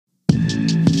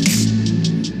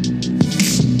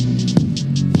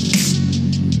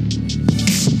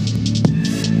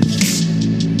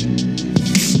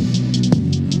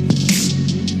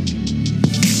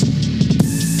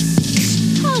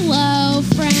Hello,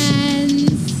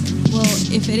 friends. Well,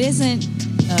 if it isn't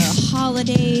a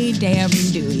holiday, damn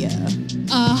do ya.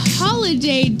 A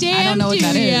holiday, damn. I don't know what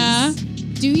that is.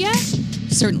 Do ya?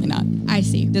 Certainly not. I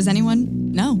see. Does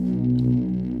anyone? No.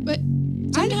 But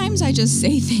Sometimes I just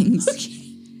say things.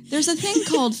 There's a thing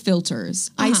called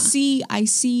filters. I see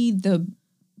the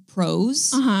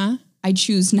pros. I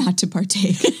choose not to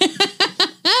partake.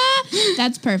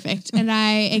 That's perfect. And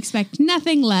I expect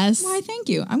nothing less. Why, thank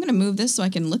you. I'm going to move this so I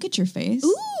can look at your face.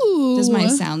 Ooh. Does my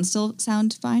sound still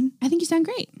sound fine? I think you sound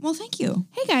great. Well, thank you.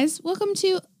 Hey, guys. Welcome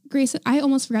to Grace. I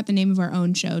almost forgot the name of our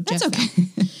own show. That's just okay.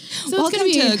 now. So Welcome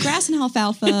it's gonna to Grass and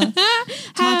Alfalfa.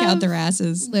 Talk out their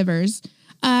asses. Livers.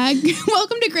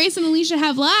 Welcome to Grace and Alicia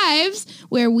Have Lives,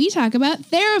 where we talk about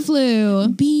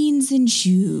Theraflu. Beans and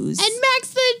shoes. And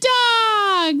Max the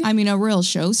dog. I mean, a real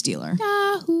show stealer.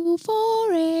 Yahoo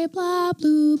for a blah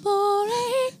blue bore.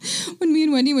 When me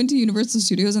and Wendy went to Universal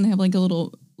Studios and they have like a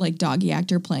little like doggy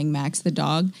actor playing Max the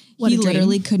dog, What he a dream.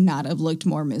 literally could not have looked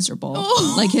more miserable.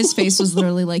 Oh. Like his face was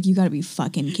literally like, you got to be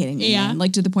fucking kidding me, Yeah. man.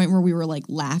 Like to the point where we were like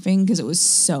laughing because it was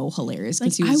so hilarious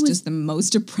because Like, he I was was- just the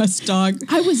most depressed dog.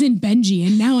 I was in Benji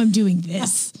and now I'm doing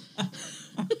this.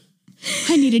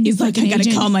 I need a new He's like, I fucking got to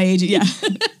agent. call my agent. Yeah.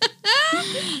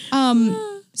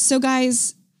 So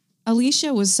guys,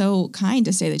 Alicia was so kind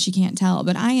to say that she can't tell,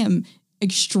 but I am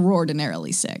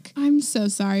extraordinarily sick. I'm so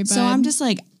sorry, bud. So I'm just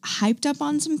like hyped up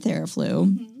on some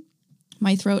Theraflu.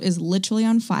 My throat is literally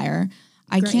on fire.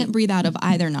 I Great. can't breathe out of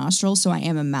either nostril, so I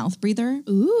am a mouth breather.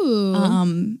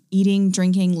 Ooh. Eating,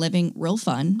 drinking, living, real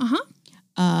fun.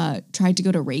 Tried to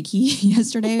go to Reiki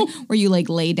yesterday where you like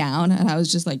lay down and I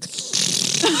was just like,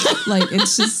 like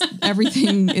it's just,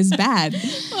 everything is bad.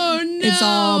 Oh no. It's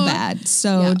all bad.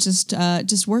 So Yeah.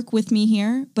 just work with me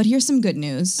here. But here's some good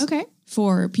news. Okay.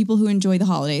 For people who enjoy the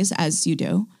holidays, as you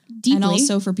do. Deeply. And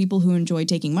also for people who enjoy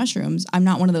taking mushrooms. I'm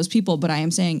not one of those people, but I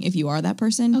am saying if you are that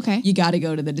person, Okay. you got to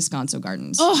go to the Descanso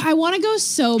Gardens. Oh, I want to go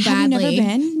so Have you badly.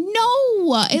 never been?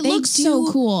 No. It They looks so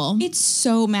do- cool. It's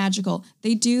so magical.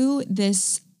 They do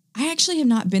this. I actually have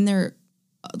not been there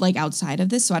like outside of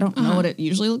this, so I don't know what it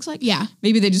usually looks like. Yeah.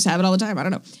 Maybe they just have it all the time. I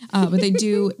don't know. But they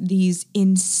do these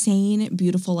insane,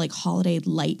 beautiful, like holiday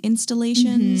light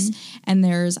installations. And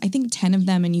there's, I think, 10 of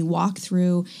them. And you walk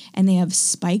through and they have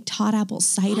spiked hot apple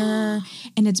cider.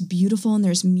 And it's beautiful. And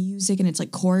there's music and it's like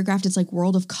choreographed. It's like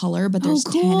World of Color, but there's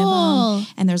 10 of cool. them.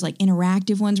 And there's like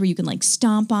interactive ones where you can like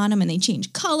stomp on them and they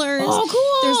change colors. Oh,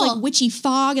 cool. There's like witchy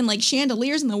fog and like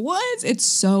chandeliers in the woods. It's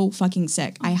so fucking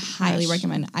sick. I highly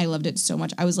recommend. I loved it so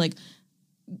much. I was like,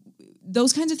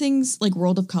 those kinds of things, like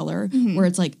World of Color, where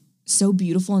it's like so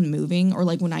beautiful and moving, or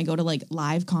like when I go to like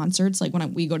live concerts, like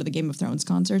when we go to the Game of Thrones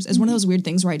concerts, it's one of those weird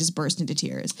things where I just burst into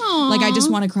tears. Like I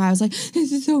just want to cry. I was like,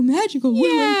 this is so magical. What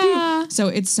do I Yeah. do? So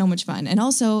it's so much fun. And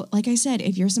also, like I said,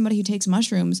 if you're somebody who takes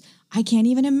mushrooms, I can't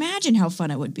even imagine how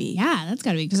fun it would be. Yeah, that's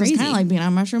got to be Because crazy. it's kind of like being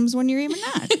on mushrooms when you're even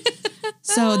not.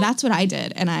 So that's what I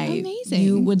did. And Amazing.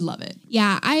 you would love it.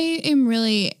 Yeah, I am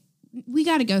really. We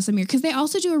got to go some year because they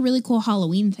also do a really cool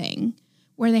Halloween thing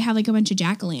where they have like a bunch of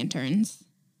jack-o'-lanterns.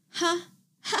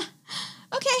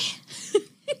 Okay.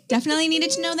 Definitely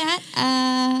needed to know that.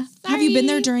 Have you been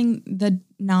there during the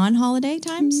non-holiday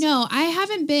times? No, I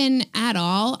haven't been at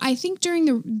all. I think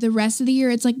during the rest of the year,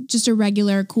 it's like just a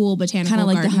regular cool botanical Kind of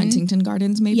like garden. the Huntington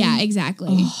Gardens, maybe? Yeah,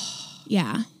 exactly.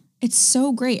 Yeah. It's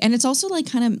so great. And it's also like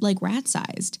kind of like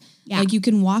rat-sized. Yeah. Like you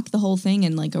can walk the whole thing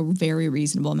in like a very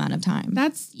reasonable amount of time.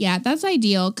 That's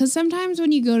ideal because sometimes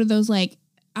when you go to those like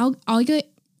I'll get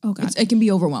oh god It can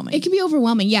be overwhelming. it can be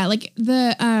overwhelming. Yeah, like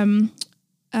the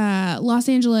Los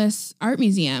Angeles Art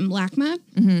Museum,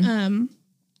 LACMA.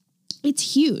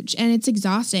 It's huge and it's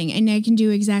exhausting, and I can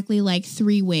do exactly like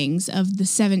 3 wings of the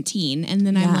 17, and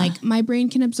then I'm Yeah. like, my brain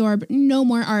can absorb no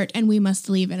more art, and we must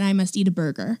leave, and I must eat a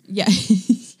burger. Yeah.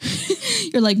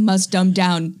 You're like, must dumb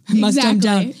down. Must dumb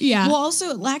down. Exactly, yeah. Well,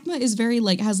 also, LACMA is very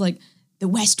like, has like the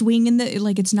West Wing and the,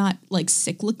 like, it's not like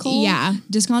cyclical. Yeah.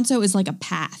 Descanso is like a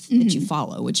path that you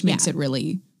follow, which makes Yeah. it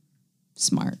really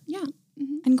smart Yeah.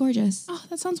 and gorgeous. Oh,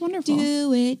 that sounds wonderful.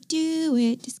 Do it,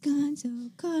 Descanso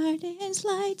Gardens,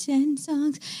 lights and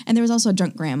songs. And there was also a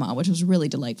drunk grandma, which was really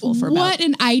delightful for about What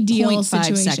an ideal 0.5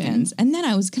 situation. seconds. And then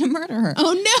I was going to murder her.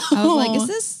 Oh no. I was like, is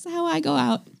this how I go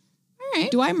out? All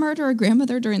right. Do I murder a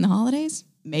grandmother during the holidays?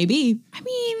 Maybe. I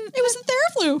mean, It was the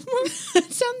Theraflu.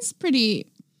 that sounds pretty.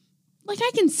 Like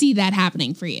I can see that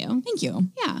happening for you. Thank you.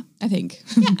 Yeah. I think.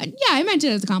 Yeah. I meant it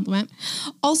as a compliment.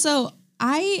 Also,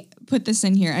 I put this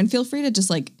in here, and feel free to just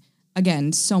like,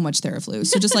 again, so much Theraflu.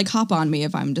 So just like hop on me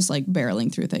if I'm just like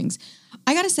barreling through things.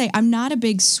 I gotta say, I'm not a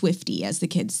big Swiftie, as the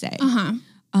kids say.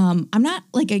 I'm not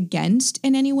like against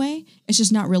in any way. It's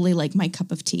just not really like my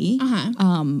cup of tea.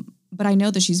 But I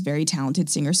know that she's a very talented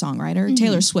singer-songwriter.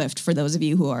 Taylor Swift, for those of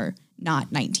you who are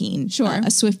not 19. Sure. A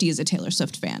Swiftie is a Taylor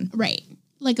Swift fan. Right.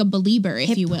 Like a believer,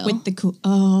 if you will. With the cool.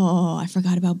 Oh, I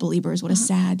forgot about Beliebers. What a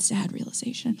sad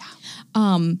realization.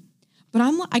 Yeah. But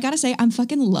I gotta say, I'm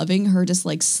fucking loving her just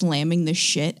like slamming the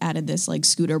shit out of this like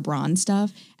Scooter Braun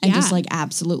stuff and just like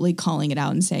absolutely calling it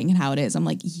out and saying it how it is. I'm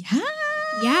like, yeah.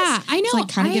 Yeah, I know. It's like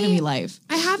kind of giving me life.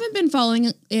 I haven't been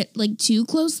following it like too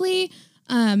closely.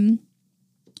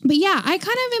 But yeah, I kind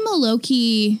of am a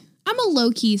low-key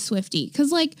Swiftie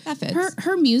because like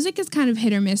her music is kind of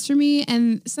hit or miss for me,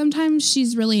 and sometimes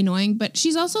she's really annoying, but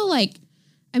she's also like,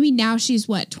 I mean, now she's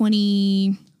what,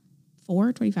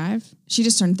 24, 25? She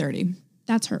just turned 30.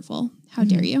 That's hurtful. How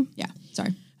dare you? Yeah,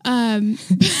 sorry.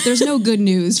 There's no good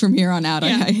news from here on out.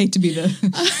 Yeah. I hate to be the...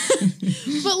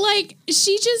 But like,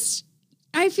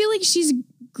 I feel like she's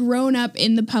grown up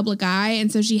in the public eye, and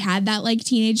so she had that like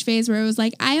teenage phase where it was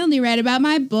like, I only read about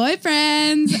my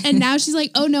boyfriends, and now she's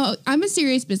like, oh no, I'm a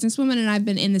serious businesswoman and I've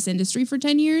been in this industry for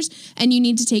 10 years and you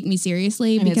need to take me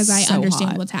seriously because I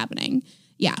understand what's happening.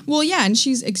 Yeah. Well, yeah, and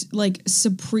she's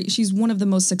she's one of the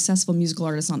most successful musical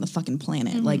artists on the fucking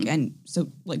planet. Like, and so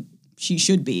like she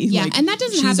should be. Yeah, like, and that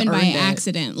doesn't happen by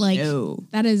accident. Like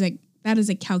that is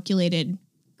a calculated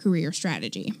career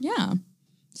strategy. Yeah.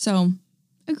 So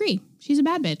agree. She's a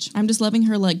bad bitch. I'm just loving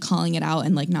her like calling it out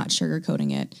and like not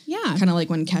sugarcoating it. Yeah. Kind of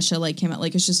like when Kesha like came out,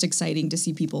 like it's just exciting to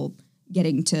see people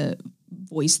getting to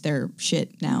voice their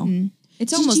shit now.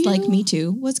 It's almost like Me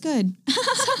Too. What's good?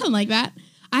 Something like that.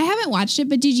 I haven't watched it,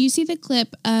 but did you see the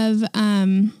clip of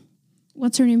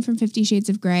what's her name from 50 Shades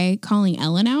of Grey calling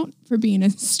Ellen out for being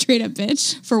a straight up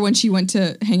bitch? For when she went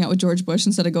to hang out with George Bush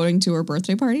instead of going to her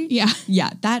birthday party? Yeah. Yeah,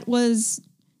 that was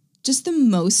just the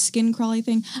most skin crawly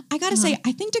thing. I gotta say,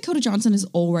 I think Dakota Johnson is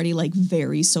already like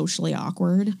very socially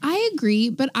awkward. I agree,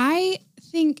 but I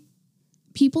think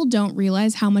people don't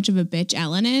realize how much of a bitch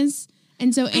Ellen is.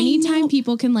 And so anytime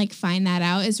people can like find that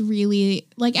out is really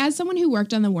like, as someone who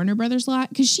worked on the Warner Brothers lot,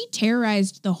 because she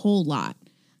terrorized the whole lot.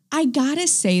 I gotta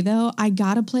say though, I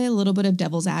gotta play a little bit of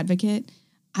devil's advocate.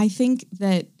 I think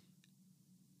that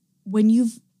when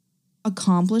you've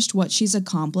accomplished what she's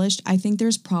accomplished, I think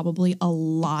there's probably a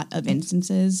lot of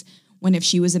instances when if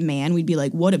she was a man, we'd be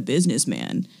like, what a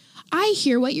businessman. I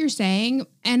hear what you're saying,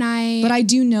 but I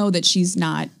do know that she's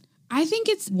not. I think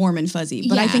it's warm and fuzzy,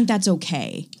 but I think that's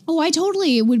okay. Oh, I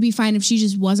totally would be fine if she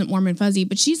just wasn't warm and fuzzy,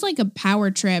 but she's like a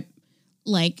power trip,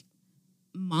 like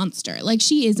monster. Like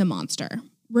she is a monster,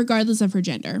 regardless of her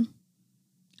gender.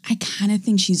 I kind of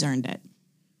think she's earned it.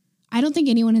 I don't think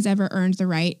anyone has ever earned the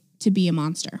right to be a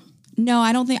monster. No,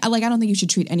 I don't think you should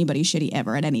treat anybody shitty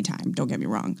ever at any time. Don't get me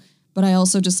wrong. But I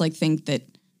also just like think that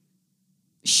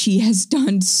she has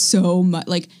done so much.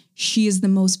 Like she is the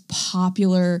most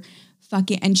popular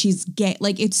fucking, and she's gay.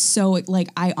 Like it's so like,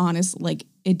 I honestly, like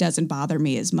it doesn't bother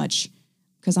me as much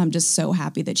because I'm just so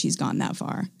happy that she's gone that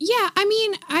far. Yeah. I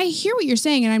mean, I hear what you're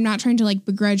saying and I'm not trying to like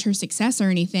begrudge her success or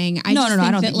anything. I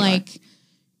don't think like,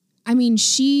 I mean,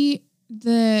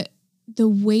 the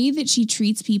way that she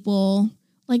treats people,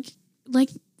 like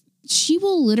she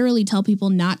will literally tell people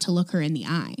not to look her in the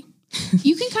eye.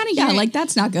 You can kind of hear it. Like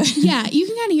that's not good. Yeah, you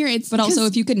can kind of hear it. But also,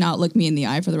 if you could not look me in the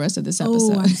eye for the rest of this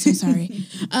episode. Oh, I'm so sorry.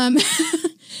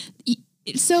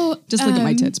 So just look at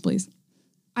my tits, please.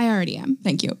 I already am.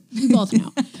 Thank you. We both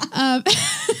know.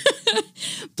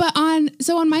 But on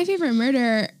My Favorite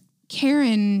Murder,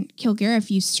 Karen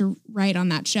Kilgariff used to write on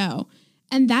that show.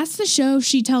 And that's the show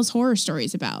she tells horror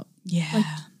stories about. Yeah.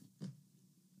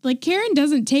 Like Karen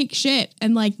doesn't take shit.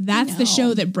 And like, that's the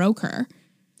show that broke her.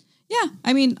 Yeah.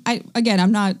 I mean,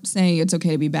 I'm not saying it's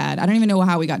okay to be bad. I don't even know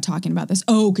how we got talking about this.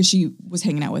 Oh, because she was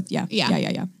hanging out with, Yeah.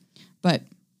 But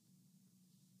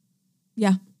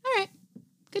yeah. All right.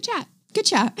 Good chat. Good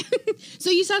chat. So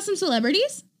you saw some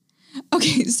celebrities?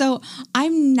 Okay. So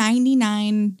I'm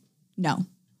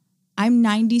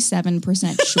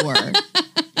 97% sure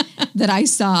that I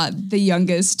saw the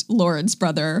youngest Lawrence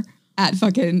brother at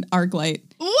fucking ArcLight.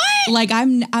 What? Like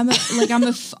I'm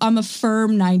a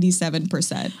firm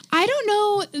 97%. I don't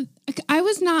know. I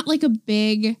was not like a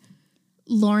big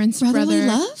Lawrence Brotherly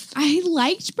Love. I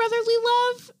liked Brotherly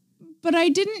Love, but I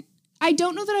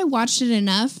don't know that I watched it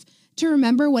enough to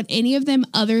remember what any of them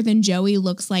other than Joey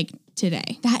looks like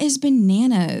today. That is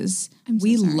bananas.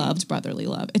 We loved Brotherly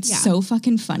Love. It's so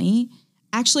fucking funny.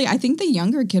 Actually, I think the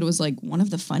younger kid was like one of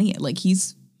the funniest. Like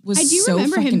he's was I do so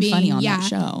remember him fucking being funny on yeah. that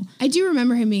show. I do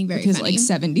remember him being very His funny. like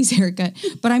 70s haircut.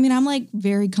 But I mean, I'm like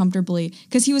very comfortably,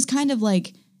 because he was kind of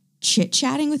like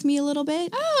chit-chatting with me a little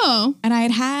bit. Oh. And I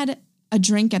had a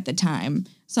drink at the time.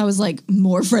 So I was like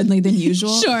more friendly than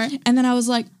usual. Sure. And then I was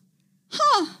like,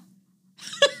 huh,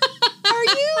 are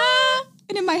you?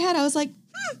 And in my head, I was like,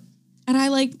 And I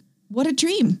like, what a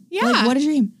dream. Yeah. Like, what a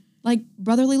dream. Like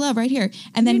brotherly love right here.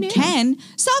 And then knew? Ken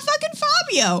saw fucking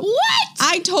Fabio. What?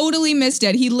 I totally missed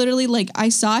it. He literally like, I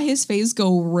saw his face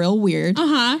go real weird.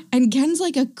 Uh-huh. And Ken's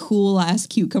like a cool ass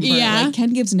cucumber. Yeah. Like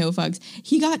Ken gives no fucks.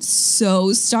 He got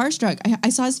so starstruck. I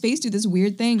saw his face do this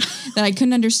weird thing that I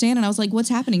couldn't understand. And I was like, what's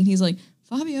happening? And he's like,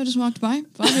 Fabio just walked by.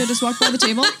 Fabio just walked by the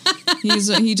table.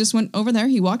 He just went over there.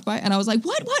 He walked by. And I was like,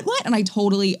 what? And I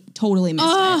totally missed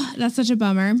it. That's such a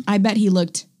bummer. I bet he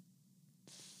looked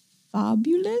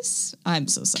fabulous. I'm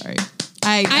so sorry.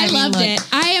 I mean, loved look, it.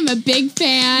 I am a big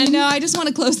fan. No, I just want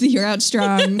to close the year out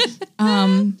strong.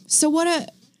 So what a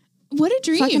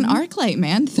dream. fucking arc light,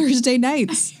 man. Thursday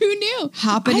nights. Who knew?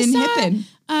 Hopping and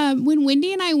hipping. When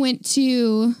Wendy and I went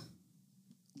to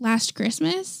Last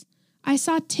Christmas, I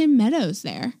saw Tim Meadows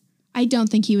there. I don't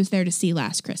think he was there to see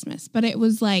Last Christmas, but it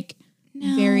was like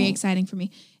very exciting for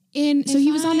me. So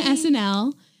he was on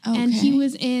SNL and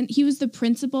he was the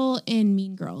principal in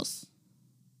Mean Girls.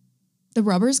 The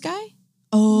Rubbers guy?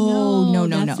 Oh, no.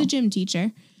 That's the gym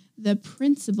teacher. The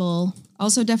principal.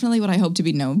 Also definitely what I hope to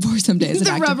be known for someday as an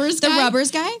actor. Rubbers guy? The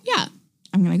Rubbers guy? Yeah.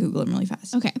 I'm going to Google him really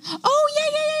fast. Okay. Oh,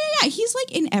 yeah. He's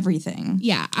like in everything.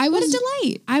 Yeah. What a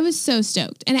delight. I was so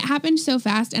stoked. And it happened so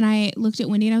fast. And I looked at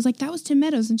Wendy and I was like, that was Tim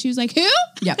Meadows. And she was like, who?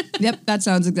 Yep. That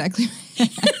sounds exactly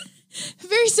right.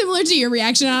 Very similar to your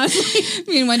reaction, honestly.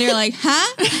 Me and Wendy are like,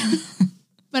 huh?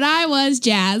 But I was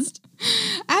jazzed.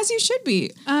 As you should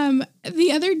be.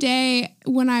 The other day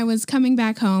when I was coming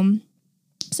back home,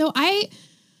 so I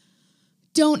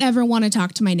don't ever want to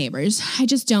talk to my neighbors. I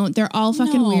just don't. They're all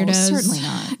fucking weirdos. Certainly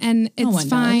not. And it's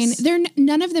fine. Does.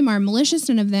 None of them are malicious.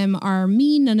 None of them are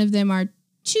mean. None of them are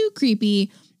too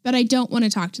creepy, but I don't want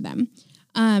to talk to them.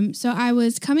 So I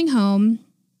was coming home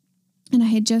and I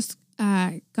had just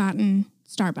gotten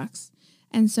Starbucks.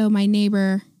 And so my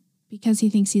neighbor, because he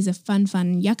thinks he's a fun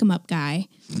yuck 'em up guy,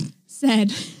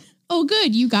 said, oh,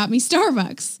 good, you got me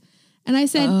Starbucks. And I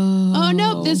said, oh,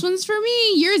 no, this one's for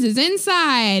me. Yours is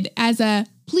inside. As a,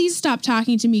 please stop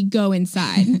talking to me, go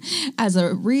inside. As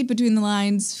a read between the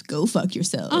lines, go fuck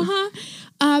yourself.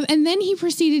 And then he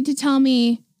proceeded to tell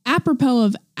me, apropos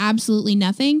of absolutely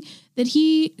nothing, that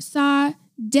he saw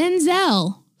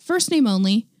Denzel, first name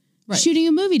only, shooting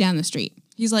a movie down the street.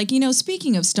 He's like,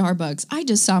 speaking of Starbucks, I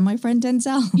just saw my friend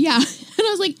Denzel. Yeah. And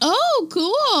I was like, oh,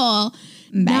 cool.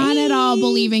 Bye. Not at all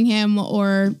believing him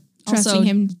or trusting also,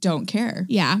 him. Don't care.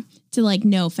 Yeah. To like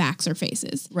know facts or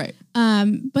faces. Right.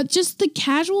 But just the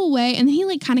casual way. And then he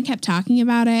like kind of kept talking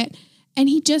about it. And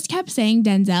he just kept saying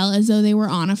Denzel as though they were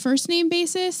on a first name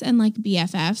basis and like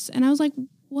BFFs. And I was like,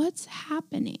 what's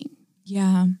happening?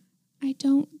 Yeah. I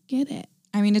don't get it.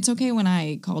 I mean, it's okay when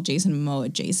I call Jason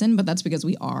Momoa Jason, but that's because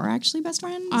we are actually best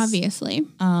friends. Obviously.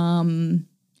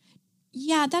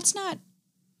 Yeah, that's not...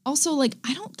 Also, like,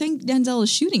 I don't think Denzel is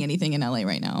shooting anything in LA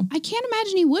right now. I can't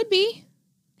imagine he would be.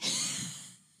 He's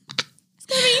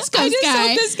gonna be East Coast I just guy.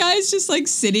 hope this guy's just like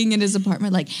sitting in his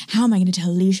apartment like, how am I going to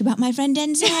tell Leash about my friend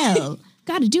Denzel?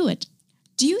 Gotta do it.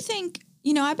 Do you think,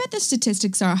 I bet the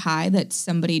statistics are high that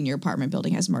somebody in your apartment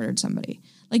building has murdered somebody.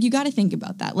 Like, you got to think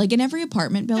about that. Like, in every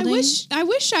apartment building. I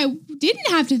wish I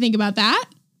didn't have to think about that.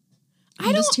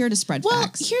 I'm just here to spread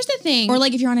facts. Well, here's the thing. Or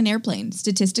like if you're on an airplane,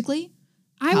 statistically,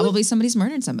 probably somebody's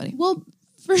murdered somebody. Well,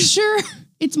 for sure,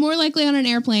 it's more likely on an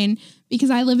airplane because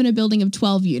I live in a building of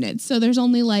 12 units. So there's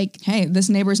only like... Hey, this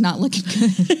neighbor's not looking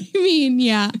good. I mean,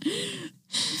 yeah.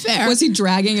 Fair. Was he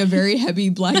dragging a very heavy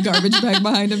black garbage bag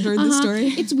behind him during the story?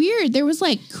 It's weird. There was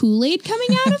like Kool-Aid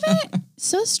coming out of it.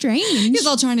 So strange. He's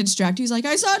all trying to distract you. He's like,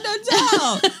 I saw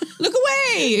Denzel. Look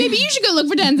away. Maybe you should go look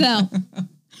for Denzel.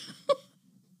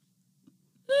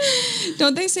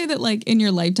 Don't they say that like in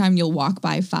your lifetime you'll walk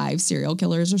by 5 serial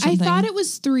killers or something? I thought it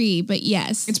was 3, but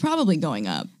yes. It's probably going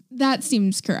up. That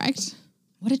seems correct.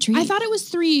 What a treat. I thought it was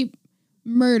 3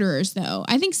 murderers though.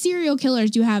 I think serial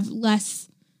killers do have less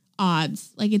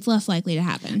odds. Like it's less likely to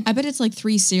happen. I bet it's like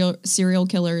 3 serial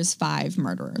killers, 5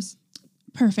 murderers.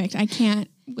 Perfect. I can't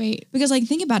wait. Because like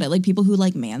think about it, like people who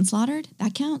like manslaughtered,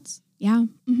 that counts. Yeah.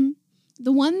 Mm-hmm.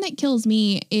 The one that kills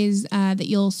me is that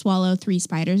you'll swallow 3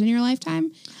 spiders in your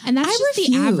lifetime. And that's just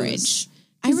the average.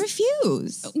 I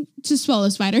refuse. To swallow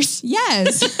spiders.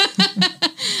 Yes.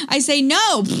 I say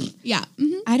no. Yeah.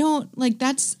 Mm-hmm. I don't like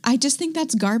I just think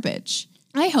that's garbage.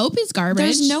 I hope it's garbage.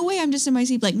 There's no way I'm just in my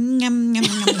seat like, yum, yum, yum,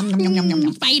 yum, yum, yum, yum,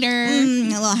 yum. Fighter. A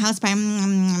little house pie.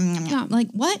 Yeah. Like,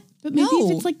 what? But maybe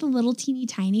if it's like the little teeny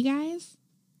tiny guys,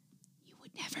 you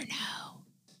would never know.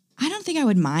 I don't think I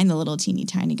would mind the little teeny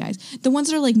tiny guys. The ones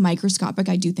that are like microscopic,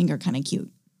 I do think are kind of cute.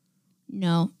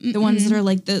 No. The ones that are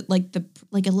like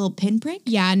a little pinprick.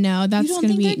 Yeah, no, that's going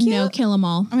to be, no, kill them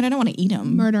all. I mean, I don't want to eat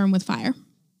them. Murder them with fire.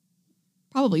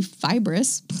 Probably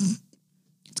fibrous.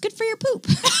 It's good for your poop.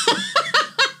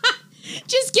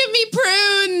 Just give me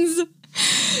prunes.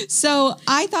 So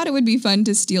I thought it would be fun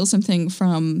to steal something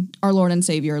from our Lord and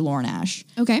Savior, Lauren Ash.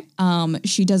 Okay.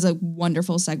 She does a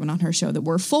wonderful segment on her show that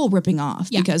we're full ripping off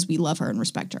because we love her and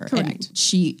respect her. Correct. And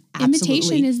she absolutely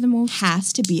imitation is the most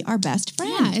has to be our best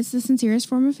friend. Yeah, it's the sincerest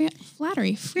form of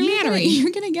flattery.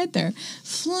 You're gonna get there.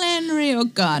 Flannery, oh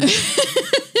God.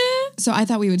 So I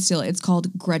thought we would steal it. It's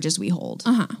called Grudges We Hold.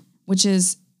 Which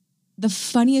is the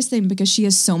funniest thing because she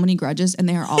has so many grudges and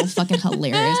they are all fucking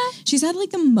hilarious. She's had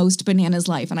like the most bananas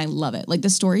life and I love it. Like the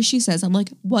story she says, I'm like,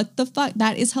 what the fuck?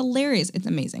 That is hilarious. It's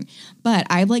amazing. But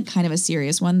I have like kind of a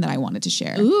serious one that I wanted to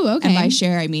share. Ooh, okay. And by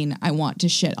share, I mean, I want to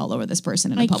shit all over this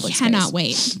person in a public space. I cannot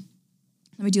wait.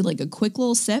 Let me do like a quick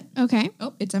little sip. Okay.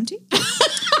 Oh, it's empty.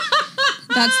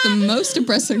 That's the most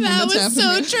depressing thing that's happened.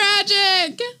 That was so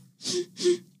tragic.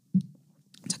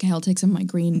 It's okay. I'll take some of my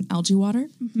green algae water.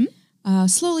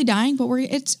 Slowly dying, but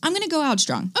I'm going to go out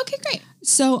strong. Okay, great.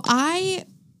 So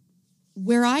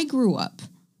where I grew up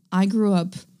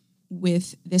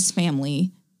with this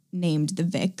family named the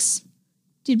Vicks.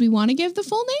 Did we want to give the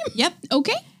full name? Yep.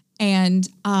 Okay. And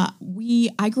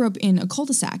I grew up in a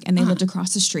cul-de-sac and they lived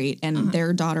across the street and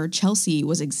their daughter Chelsea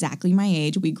was exactly my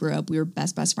age. We grew up, we were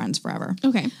best friends forever.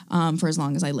 Okay. For as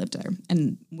long as I lived there.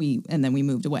 And then we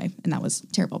moved away and that was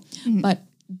terrible. But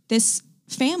this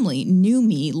family knew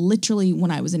me literally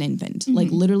when I was an infant, like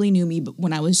literally knew me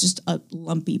when I was just a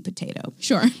lumpy potato.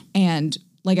 Sure. And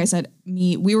like I said,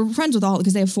 we were friends with all,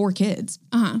 because they have 4 kids.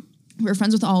 We were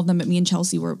friends with all of them, but me and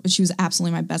Chelsea she was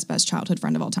absolutely my best childhood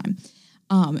friend of all time.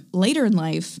 Later in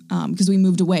life, because we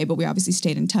moved away, but we obviously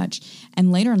stayed in touch.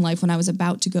 And later in life, when I was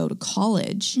about to go to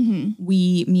college,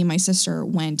 me and my sister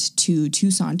went to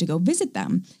Tucson to go visit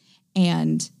them.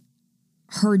 And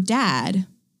her dad,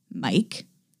 Mike,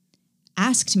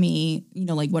 asked me,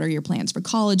 like, what are your plans for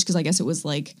college? Because I guess it was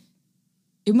like,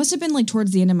 it must have been like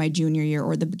towards the end of my junior year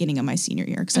or the beginning of my senior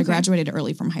year. Because I graduated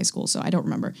early from high school, so I don't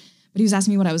remember. But he was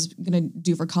asking me what I was going to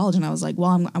do for college. And I was like, well,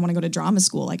 I want to go to drama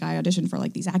school. Like I auditioned for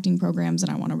like these acting programs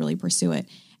and I want to really pursue it.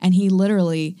 And he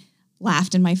literally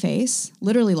laughed in my face,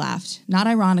 literally laughed, not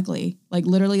ironically, like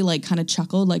literally like kind of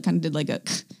chuckled, like kind of did like a,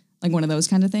 like one of those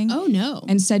kind of things. Oh no.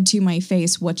 And said to my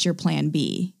face, what's your plan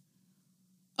B?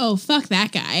 Oh, fuck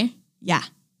that guy. Yeah.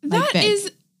 That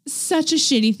is such a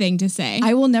shitty thing to say.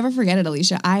 I will never forget it,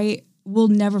 Alicia. I will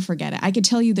never forget it. I could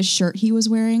tell you the shirt he was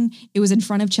wearing. It was in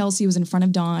front of Chelsea. It was in front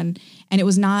of Dawn. And it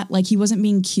was not like, he wasn't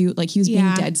being cute. Like he was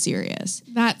being dead serious.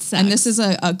 That sucks. And this is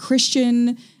a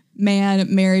Christian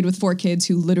man married with 4 kids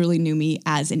who literally knew me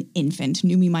as an infant,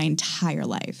 knew me my entire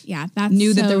life. Yeah, that's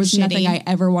knew that so there was shitty. nothing I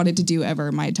ever wanted to do ever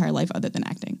in my entire life other than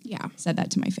acting. Yeah. Said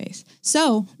that to my face.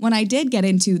 So when I did get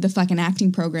into the fucking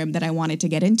acting program that I wanted to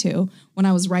get into, when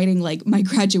I was writing like my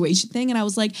graduation thing and I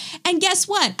was like, and guess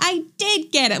what? I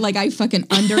did get it. Like I fucking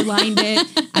underlined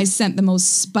it. I sent the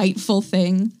most spiteful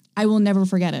thing. I will never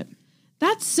forget it.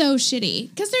 That's so shitty.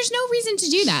 Because there's no reason to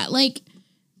do that. Like,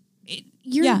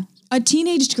 you're a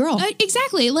teenaged girl.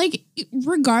 Exactly. Like,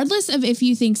 regardless of if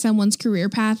you think someone's career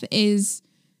path is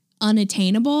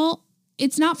unattainable,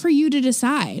 it's not for you to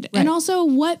decide. Right. And also,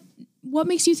 what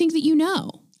makes you think that you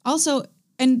know? Also,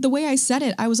 and the way I said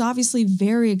it, I was obviously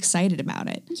very excited about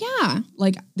it. Yeah.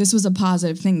 Like, this was a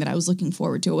positive thing that I was looking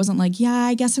forward to. It wasn't like, yeah,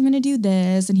 I guess I'm going to do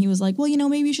this. And he was like, well,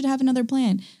 maybe you should have another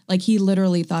plan. Like, he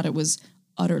literally thought it was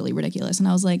utterly ridiculous. And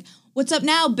I was like, what's up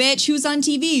now, bitch? Who's on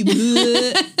TV?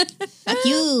 Fuck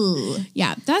you.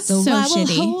 Yeah, that's so I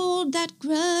shitty. will hold that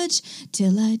grudge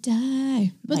till I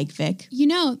die. But, like Vic.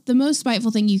 The most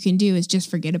spiteful thing you can do is just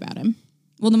forget about him.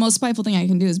 Well, the most spiteful thing I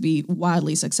can do is be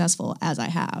wildly successful as I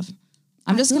have.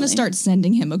 I'm just going to start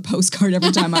sending him a postcard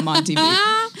every time I'm on TV.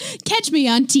 Catch me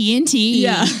on TNT.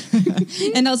 Yeah.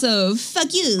 And also,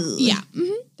 fuck you. Yeah,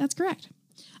 that's correct.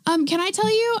 Can I tell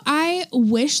you, I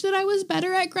wish that I was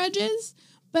better at grudges,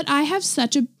 but I have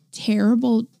such a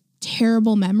terrible,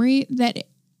 terrible memory that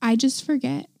I just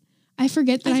forget. I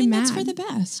forget that I'm mad. That's for the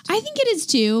best. I think it is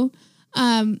too.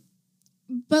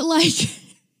 But like,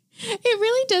 it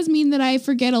really does mean that I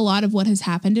forget a lot of what has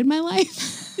happened in my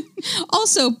life.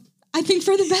 Also, I think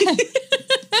for the best.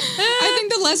 I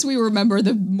think the less we remember,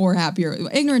 the more happier.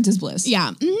 Ignorance is bliss.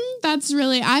 Yeah.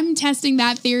 I'm testing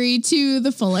that theory to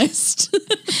the fullest.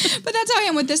 But that's how I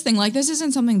am with this thing. Like, this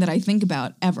isn't something that I think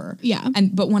about ever. Yeah.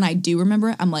 But when I do remember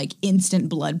it, I'm like instant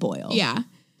blood boil. Yeah.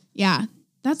 Yeah.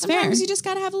 That's fair. Sometimes you just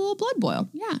got to have a little blood boil.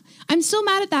 Yeah. I'm still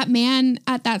mad at that man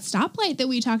at that stoplight that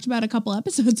we talked about a couple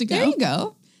episodes ago. There you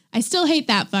go. I still hate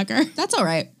that fucker. That's all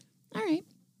right. All right.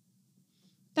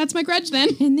 That's my grudge then.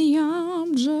 In the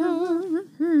arms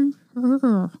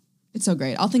of... It's so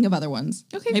great. I'll think of other ones.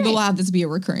 Okay, Maybe great. we'll have this be a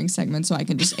recurring segment so I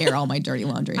can just air all my dirty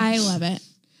laundry. I love it.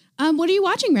 What are you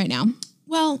watching right now?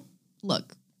 Well,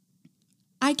 look,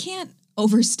 I can't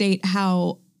overstate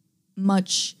how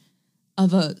much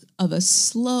of a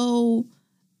slow,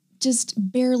 just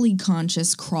barely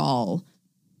conscious crawl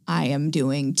I am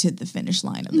doing to the finish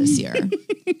line of this year.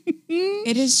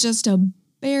 It is just a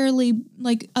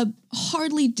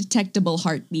hardly detectable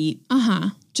heartbeat.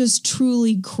 Just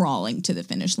truly crawling to the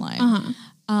finish line.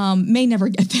 May never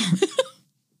get there.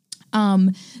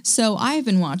 So I've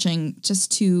been watching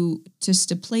just to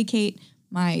placate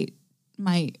my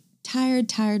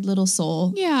tired little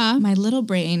soul. Yeah. My little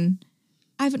brain.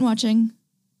 I've been watching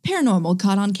Paranormal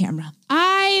Caught on Camera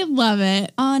I love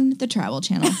it. on the Travel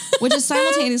Channel, which is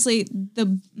simultaneously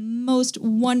the most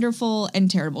wonderful and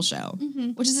terrible show,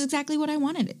 which is exactly what I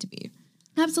wanted it to be.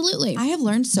 Absolutely. I have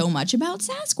learned so much about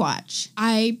Sasquatch.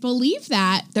 I believe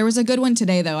that. There was a good one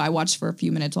today, though. I watched for a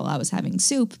few minutes while I was having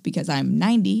soup because I'm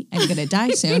 90 and going to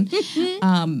die soon.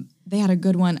 They had a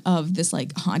good one of this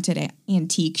like haunted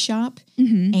antique shop,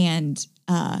 and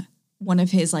one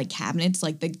of his like cabinets,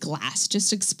 like the glass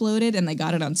just exploded, and they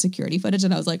got it on security footage,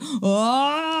 and I was like,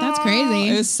 oh, That's crazy.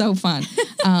 It was so fun.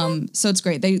 So it's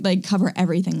great. They like cover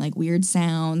everything, like weird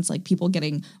sounds, like people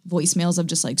getting voicemails of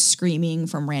just like screaming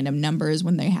from random numbers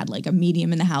when they had like a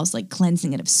medium in the house, like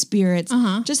cleansing it of spirits.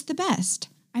 Just the best.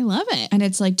 I love it. And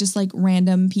it's like just like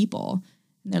random people.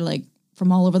 And they're like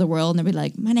from all over the world, and they'll be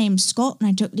like, my name's Scott and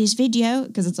I took this video,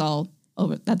 because it's all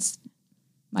over. That's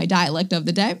my dialect of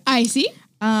the day. I see.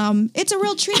 It's a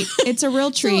real treat. It's a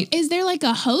real treat. So is there like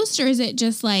a host, or is it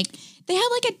just like... They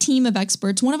have like a team of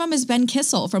experts. One of them is Ben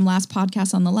Kissel from Last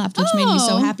Podcast on the Left, which made me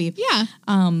so happy. Yeah.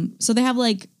 So they have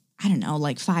like, I don't know,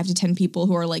 like 5 to 10 people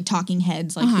who are like talking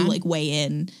heads, like who like weigh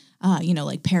in,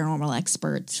 like paranormal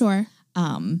experts. Sure.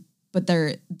 But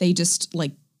they just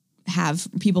like have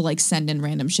people like send in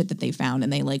random shit that they found,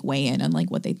 and they like weigh in on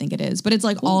like what they think it is. But it's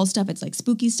like all stuff. It's like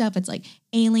spooky stuff. It's like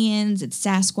aliens. It's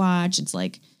Sasquatch. It's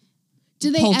like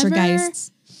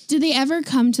poltergeists. Do they ever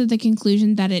come to the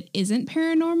conclusion that it isn't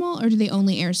paranormal, or do they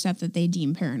only air stuff that they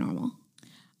deem paranormal?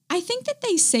 I think that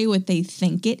they say what they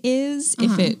think it is.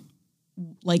 If it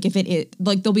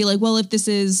they'll be like, well, if this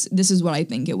is what I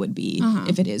think it would be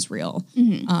if it is real.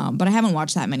 But I haven't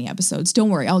watched that many episodes. Don't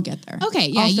worry, I'll get there. Okay,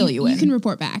 yeah, I'll fill you in. You can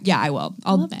report back. Yeah, I will.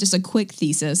 I'll it. just a quick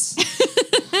thesis.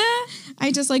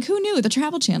 I just like, who knew? The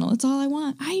Travel Channel. It's all I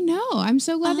want. I know. I'm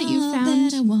so glad that you All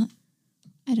found. that I want.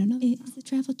 I don't know. It's the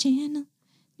Travel Channel.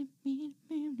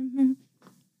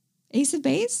 Ace of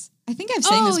Base? I think I've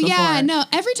sang this before. Oh, yeah. No,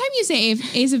 every time you say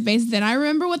Ace of Base, then I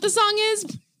remember what the song is.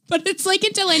 But it's like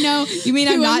until I know. You mean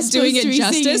I'm not doing it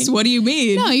justice? Singing. What do you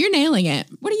mean? No, you're nailing it.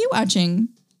 What are you watching?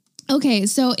 Okay,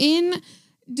 so in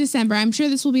December, I'm sure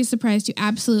this will be a surprise to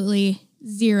absolutely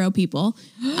zero people.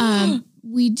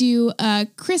 We do a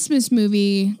Christmas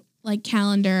movie like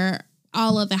calendar,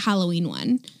 all of the Halloween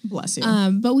one. Bless you.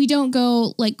 But we don't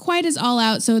go like quite as all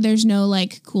out, so there's no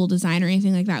like cool design or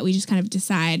anything like that. We just kind of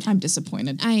decide. I'm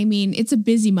disappointed. I mean, it's a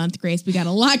busy month, Grace. We got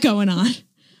a lot going on.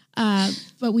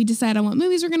 But we decide on what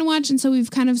movies we're going to watch, and so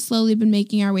we've kind of slowly been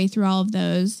making our way through all of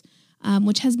those,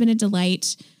 which has been a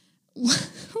delight.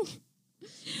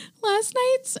 Last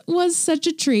night's was such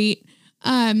a treat.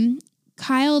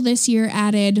 Kyle this year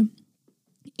added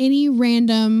any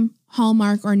random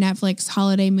Hallmark or Netflix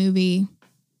holiday movie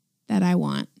that I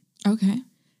want. Okay.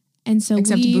 And so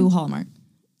Except Boo Hallmark.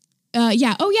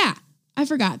 Yeah. Oh, yeah. I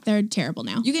forgot. They're terrible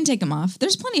now. You can take them off.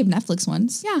 There's plenty of Netflix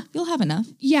ones. Yeah. You'll have enough.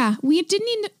 Yeah. We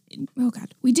didn't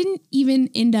even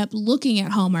end up looking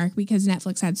at Hallmark because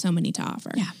Netflix had so many to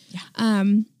offer. Yeah.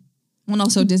 And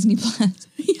also Disney Plus.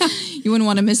 Yeah. You wouldn't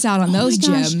want to miss out on those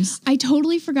gems. I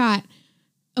totally forgot.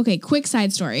 Okay, quick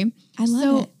side story. I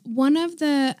love it. One of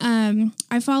the,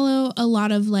 I follow a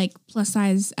lot of like plus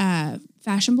size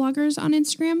fashion bloggers on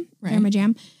Instagram. Right. They're my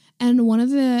jam. And one of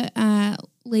the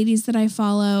ladies that I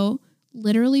follow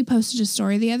literally posted a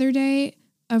story the other day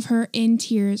of her in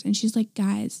tears. And she's like,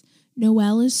 guys,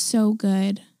 Noelle is so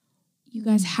good. You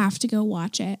guys have to go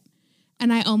watch it.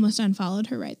 And I almost unfollowed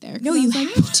her right there. No, you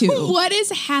have to. What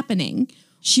is happening?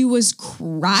 She was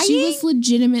crying? She was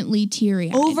legitimately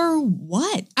teary-eyed. Over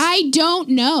what? I don't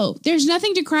know. There's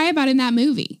nothing to cry about in that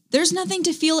movie. There's nothing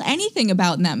to feel anything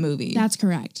about in that movie. That's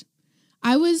correct.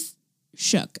 I was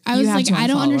shook. I was have like, to I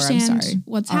don't unfollow her. I'm understand sorry.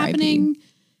 what's R.I.P. happening,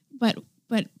 but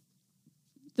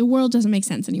the world doesn't make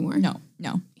sense anymore. No.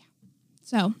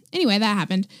 So anyway, that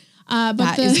happened. But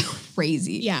That is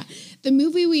crazy. Yeah. The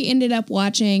movie we ended up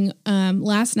watching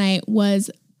last night was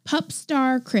Pup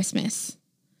Star Christmas.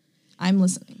 I'm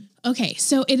listening. Okay,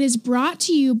 so it is brought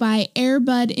to you by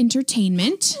Airbud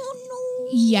Entertainment. Oh, no.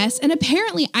 Yes, and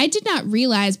apparently I did not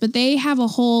realize, but they have a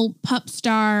whole Pup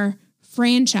Star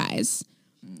franchise.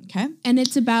 Okay. And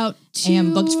it's about two...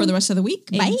 And booked for the rest of the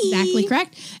week. Bye. Exactly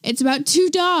correct. It's about two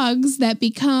dogs that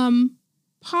become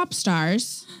pop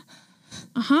stars.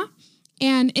 Uh-huh.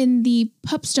 And in the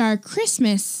Pup Star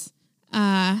Christmas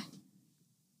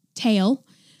tale,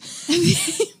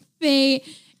 the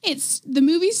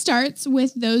movie starts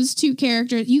with those two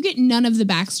characters. You get none of the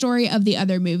backstory of the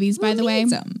other movies, by the way.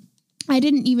 I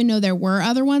didn't even know there were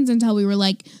other ones until we were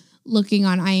like looking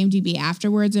on IMDb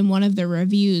afterwards, and one of the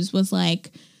reviews was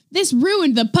like, "This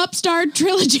ruined the Pup Star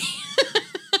trilogy."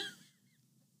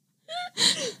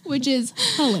 Which is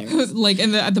hilarious. Like,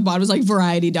 and at the bottom was like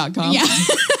variety.com. Yeah.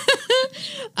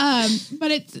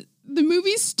 But the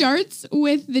movie starts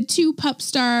with the two Pup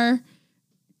Star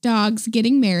dogs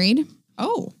getting married.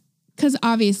 Oh. Because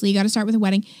obviously you got to start with a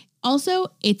wedding. Also,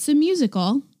 it's a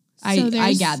musical.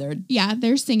 I gathered. Yeah,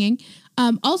 they're singing.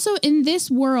 Also, in this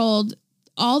world,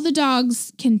 all the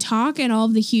dogs can talk and all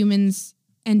of the humans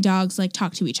and dogs like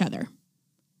talk to each other.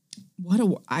 I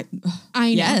know.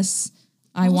 Yes.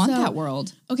 I want that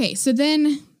world. Okay, so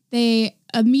then they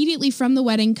immediately from the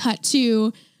wedding cut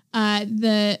to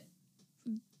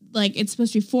it's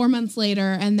supposed to be 4 months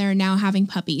later and they're now having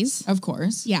puppies. Of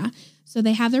course. Yeah. So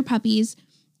they have their puppies.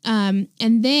 And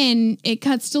then it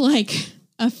cuts to like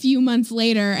a few months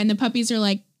later and the puppies are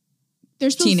like, they're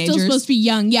still supposed to be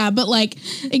young. Yeah. But like,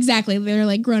 exactly. They're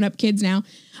like grown up kids now.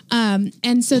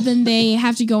 And so then they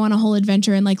have to go on a whole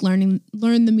adventure and like learn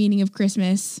the meaning of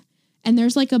Christmas. And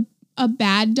there's like a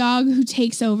bad dog who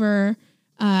takes over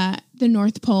the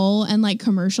North Pole and like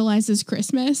commercializes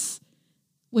Christmas,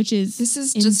 which is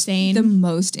insane. Just the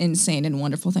most insane and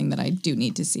wonderful thing that I do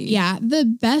need to see. Yeah.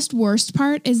 The worst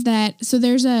part is that, so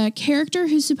there's a character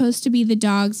who's supposed to be the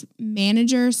dog's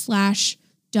manager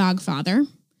 / dog father,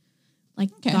 like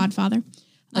godfather.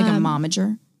 Like a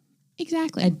momager.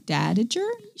 Exactly. A dadager?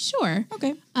 Sure.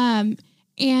 Okay.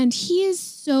 And he is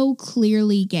so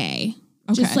clearly gay.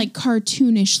 Okay. Just like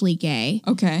cartoonishly gay.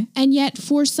 Okay. And yet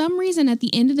for some reason at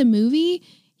the end of the movie,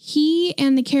 he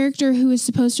and the character who is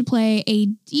supposed to play a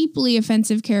deeply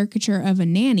offensive caricature of a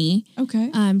nanny.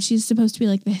 Okay. She's supposed to be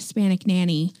like the Hispanic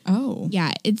nanny. Oh.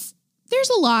 Yeah, there's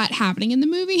a lot happening in the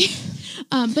movie.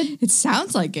 But it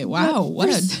sounds like it. Wow.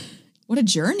 What a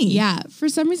journey. Yeah. For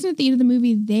some reason at the end of the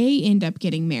movie, they end up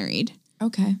getting married.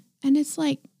 Okay. And it's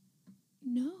like,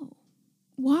 no.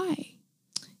 Why?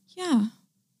 Yeah.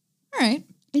 All right.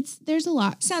 There's a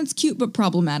lot. Sounds cute but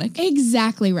problematic.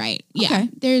 Exactly right. Yeah. Okay.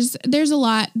 There's a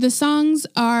lot. The songs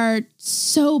are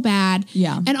so bad.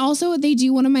 Yeah. And also they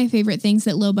do one of my favorite things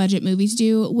that low budget movies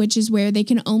do, which is where they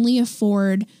can only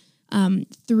afford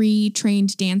 3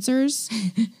 trained dancers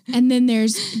and then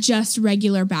there's just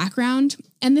regular background.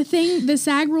 And the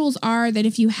SAG rules are that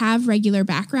if you have regular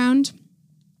background,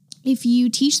 if you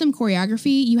teach them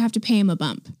choreography, you have to pay them a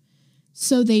bump.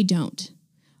 So they don't.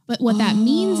 But what that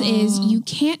means is you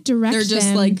can't direct them. They're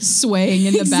just like swaying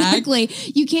in the back. Exactly.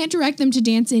 You can't direct them to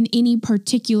dance in any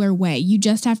particular way. You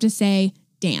just have to say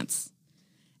dance.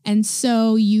 And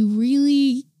so you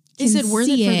really Is it worth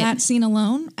it for that scene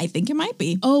alone? I think it might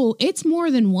be. Oh, it's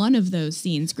more than one of those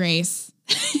scenes, Grace.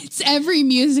 It's every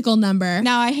musical number.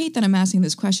 Now, I hate that I'm asking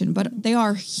this question, but they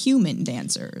are human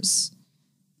dancers.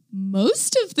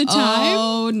 Most of the time.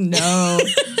 Oh, no.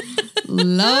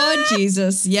 Lord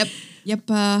Jesus. Yep.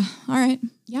 All right.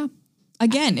 Yeah.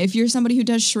 Again, if you're somebody who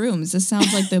does shrooms, this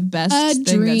sounds like the best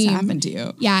thing that's happened to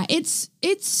you. Yeah, it's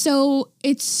so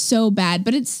bad,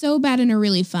 but it's so bad in a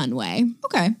really fun way.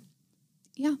 Okay.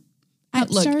 Yeah.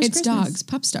 Look, it's Christmas. Dogs,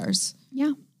 pup stars.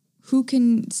 Yeah. Who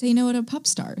can say no to pup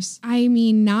stars? I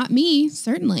mean, not me,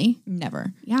 certainly.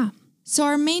 Never. Yeah. So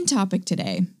our main topic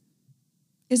today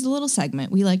is a little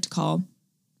segment we like to call,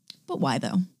 But Why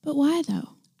Though? But why though?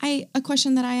 A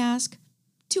question that I ask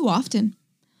too often.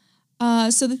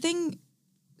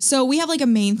 So we have like a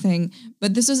main thing,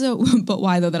 but this is a but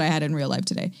why though that I had in real life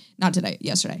today. Not today,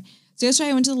 yesterday. So yesterday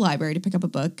I went to the library to pick up a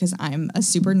book because I'm a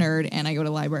super nerd and I go to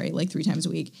the library like 3 times a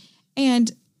week.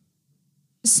 And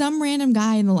some random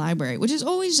guy in the library, which is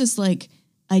always just like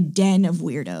a den of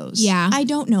weirdos. Yeah. I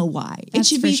don't know why. That's it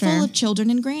should for be sure. full of children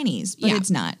and grannies, but Yeah.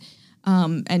 it's not.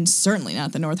 And certainly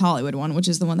not the North Hollywood one, which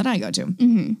is the one that I go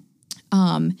to.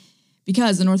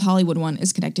 Because the North Hollywood one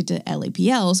is connected to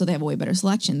LAPL, so they have a way better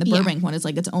selection. The Burbank one is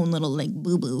like its own little like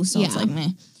boo-boo, so it's Yeah. like meh.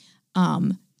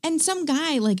 And some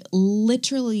guy like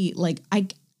literally like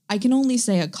I can only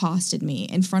say accosted me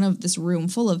in front of this room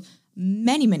full of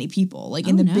many, many people, like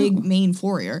in the big main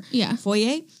foyer. Yeah.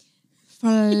 Foyer.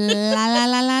 La la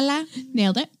la la la.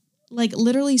 Nailed it. Like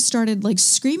literally started like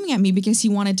screaming at me because he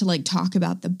wanted to like talk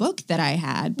about the book that I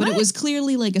had, but it was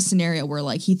clearly like a scenario where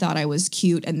like he thought I was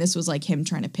cute and this was like him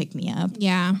trying to pick me up.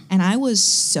 Yeah. And I was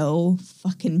so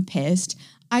fucking pissed.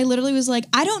 I literally was like,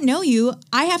 I don't know you.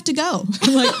 I have to go.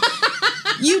 Like,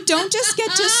 you don't just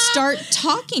get to start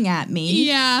talking at me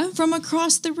Yeah. from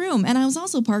across the room. And I was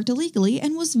also parked illegally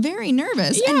and was very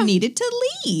nervous and needed to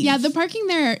leave. Yeah, the parking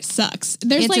there sucks.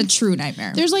 There's It's like a true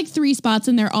nightmare. there's like 3 spots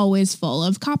and they're always full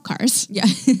of cop cars. Yeah,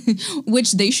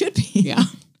 which they should be. Yeah.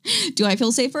 Do I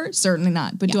feel safer? Certainly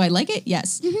not. But do I like it?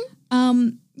 Yes.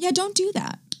 Yeah, don't do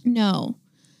that. No.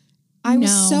 I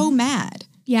was No. so mad.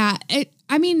 Yeah,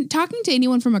 I mean, talking to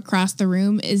anyone from across the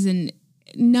room is an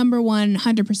number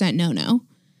 100% no-no.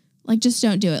 Like, just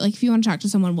don't do it. Like, if you want to talk to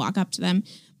someone, walk up to them.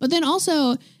 But then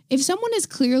also, if someone is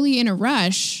clearly in a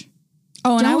rush,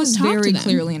 Oh, and I Don't was talk to very them.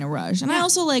 clearly in a rush. And I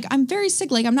also, like, I'm very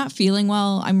sick. Like, I'm not feeling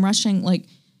well. I'm rushing. Like,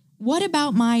 what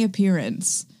about my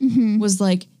appearance was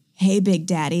like, hey, Big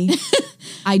Daddy,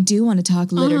 I do want to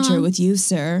talk literature with you,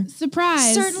 sir.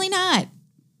 surprise. Certainly not.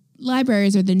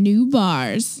 Libraries are the new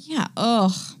bars. Yeah.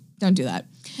 Ugh. Don't do that.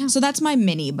 So that's my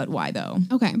mini, but why though?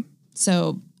 Okay.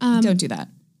 So don't do that.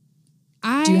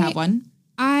 Do you have one?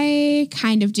 I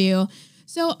kind of do.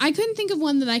 So I couldn't think of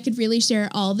one that I could really share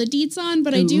all the deets on,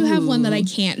 but I do have one that I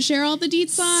can't share all the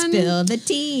deets on. Spill the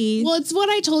tea. Well, it's what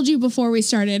I told you before we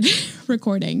started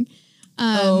recording.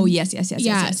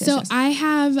 Yes. So I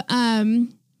have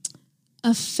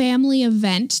a family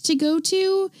event to go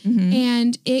to,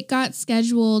 and it got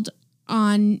scheduled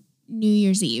on New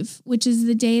Year's Eve, which is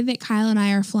the day that Kyle and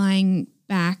I are flying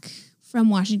back from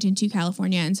Washington to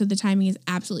California. And so the timing is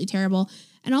absolutely terrible.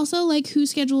 And also, like, who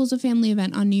schedules a family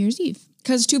event on New Year's Eve?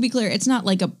 Because to be clear, it's not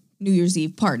like a New Year's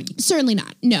Eve party. Certainly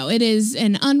not. No, it is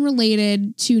an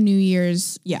unrelated to New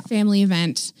Year's family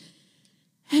event.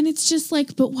 And it's just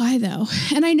like, but why though?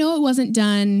 And I know it wasn't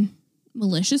done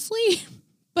maliciously,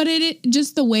 but it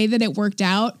just the way that it worked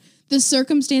out, the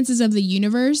circumstances of the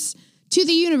universe, to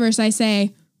the universe, I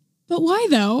say, but why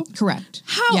though? Correct.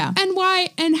 How and why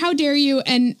and how dare you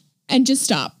and just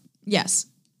stop. Yes.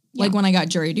 Like when I got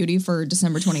jury duty for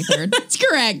December 23rd. That's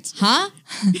correct. Huh?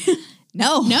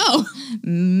 No. No.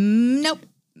 Nope.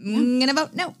 Gonna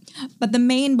vote no. But the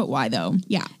main but why though?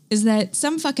 Yeah. Is that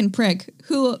some fucking prick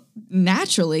who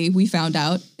naturally we found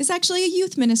out is actually a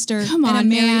youth minister Come on, and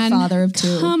a married man. father of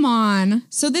 2. Come on.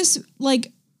 So this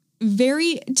like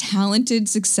very talented,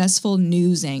 successful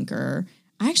news anchor,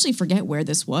 I actually forget where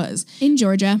this was. In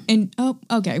Georgia. And oh,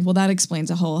 okay. Well, that explains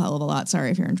a whole hell of a lot.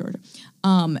 Sorry if you're in Georgia.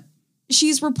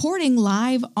 She's reporting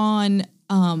live on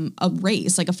a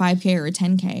race, like a 5K or a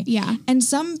 10K. Yeah. And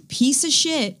some piece of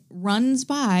shit runs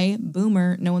by,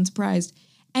 boomer, no one's surprised,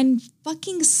 and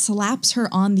fucking slaps her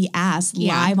on the ass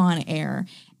live on air.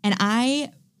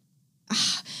 And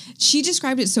she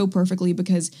described it so perfectly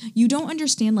because you don't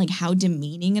understand like how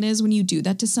demeaning it is when you do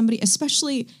that to somebody,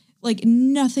 especially like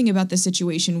nothing about the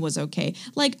situation was okay.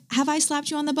 Like, have I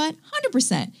slapped you on the butt?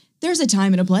 100%. There's a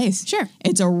time and a place. Sure.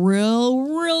 It's a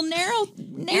real narrow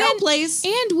place.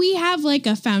 And we have like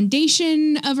a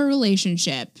foundation of a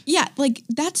relationship. Yeah, like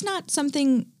that's not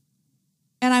something.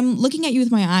 And I'm looking at you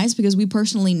with my eyes because we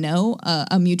personally know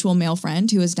a mutual male friend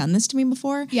who has done this to me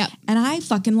before. Yep. And I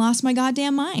fucking lost my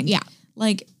goddamn mind. Yeah.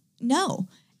 Like, no.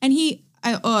 And it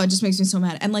just makes me so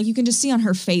mad. And like, you can just see on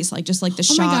her face, like, just like the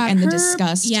shock and the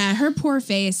disgust. Yeah, her poor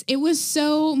face. It was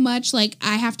so much like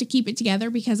I have to keep it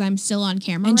together because I'm still on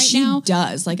camera And right she now.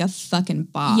 does, like a fucking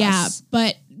boss. Yeah,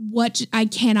 but I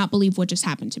cannot believe what just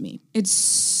happened to me. It's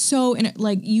so,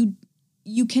 like, you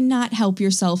cannot help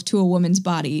yourself to a woman's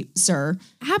body, sir.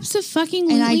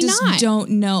 Absolutely And I just not. don't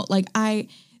know. Like, I'm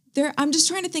just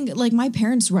trying to think, like, my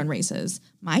parents run races.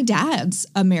 My dad's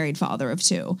a married father of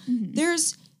 2. Mm-hmm.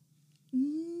 There's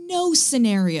no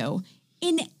scenario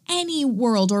in any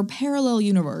world or parallel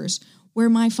universe where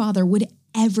my father would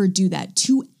ever do that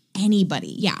to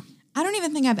anybody. Yeah. I don't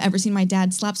even think I've ever seen my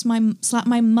dad slap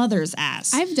my mother's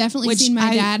ass. I've definitely seen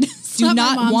my dad slap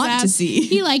not my mom's want ass. to see.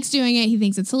 He likes doing it. He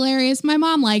thinks it's hilarious. My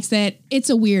mom likes it. It's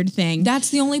a weird thing. That's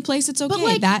the only place it's okay.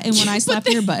 like, that and when I slap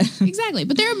your butt. Exactly.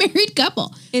 But they're a married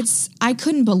couple. I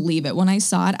couldn't believe it. When I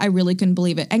saw it, I really couldn't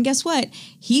believe it. And guess what?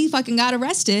 He fucking got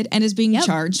arrested and is being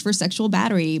charged for sexual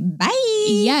battery. Bye.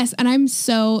 Yes. And I'm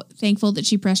so thankful that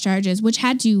she pressed charges, which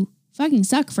had to fucking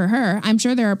suck for her. I'm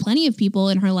sure there are plenty of people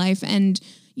in her life and,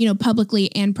 you know,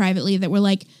 publicly and privately that were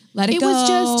like, let it go. It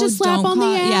was just a slap on the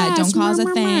ass. Yeah, don't cause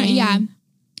a thing. Yeah.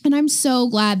 And I'm so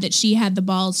glad that she had the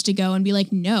balls to go and be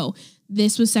like, no,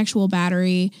 this was sexual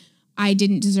battery. I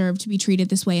didn't deserve to be treated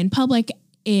this way in public.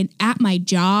 At my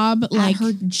job. At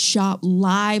her job,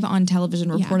 live on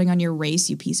television, reporting on your race,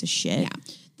 you piece of shit. Yeah.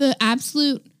 The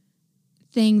absolute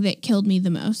thing that killed me the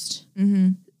most. Mm-hmm.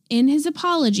 In his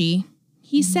apology,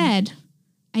 he said,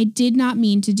 I did not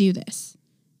mean to do this.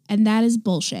 And that is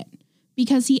bullshit.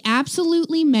 Because he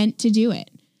absolutely meant to do it.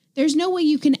 There's no way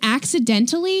you can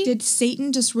accidentally... Did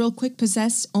Satan just real quick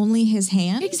possess only his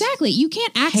hand? Exactly. You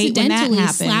can't accidentally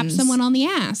slap someone on the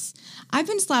ass. I've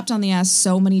been slapped on the ass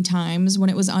so many times when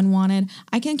it was unwanted.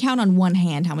 I can count on one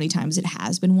hand how many times it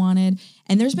has been wanted.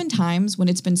 And there's been times when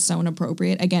it's been so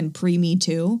inappropriate, again, pre-Me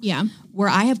Too. Yeah. Where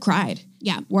I have cried.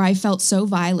 Yeah. Where I felt so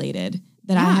violated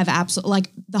that I have absolutely,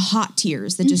 like, the hot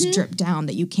tears that just drip down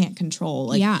that you can't control.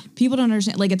 Like, people don't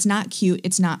understand. Like, it's not cute.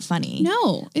 It's not funny.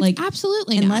 No, it's like,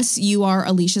 absolutely not. Unless you are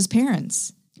Alicia's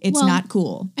parents. It's not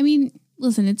cool. I mean,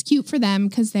 listen, it's cute for them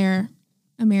because they're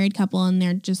a married couple and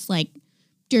they're just like,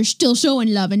 they're still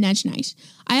showing love and that's nice.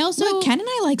 I also... Look, Ken and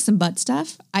I like some butt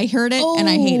stuff. I heard it and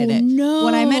I hated it. No.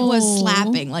 What I meant was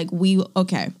slapping. Like,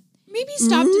 okay. Maybe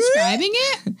stop describing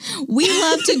it. We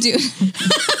love to do...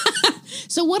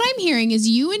 So what I'm hearing is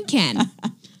you and Ken. Look,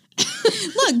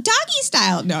 doggy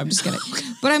style. No, I'm just kidding.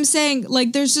 But I'm saying,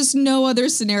 like, there's just no other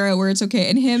scenario where it's okay.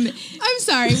 And him... I'm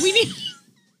sorry. We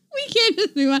can't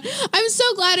just move on. I'm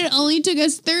so glad it only took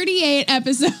us 38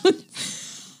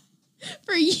 episodes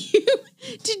for you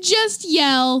to just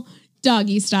yell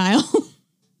doggy style.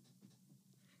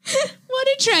 What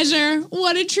a treasure.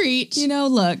 What a treat. You know,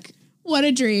 look. What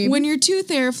a dream. When your tooth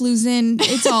Theraflu's in,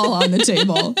 it's all on the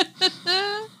table.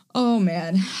 Oh,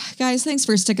 man. Guys, thanks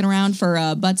for sticking around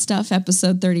for Butt Stuff,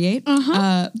 episode 38.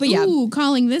 But yeah. Ooh,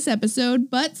 calling this episode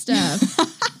Butt Stuff.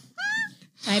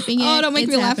 Typing it. Oh, don't make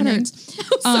me laugh. It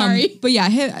hurts. Sorry. But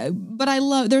yeah, but I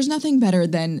love, there's nothing better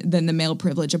than the male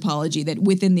privilege apology that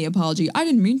within the apology, I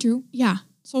didn't mean to. Yeah.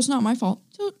 So it's not my fault.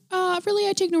 So really,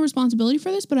 I take no responsibility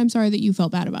for this, but I'm sorry that you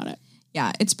felt bad about it.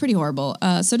 Yeah, it's pretty horrible.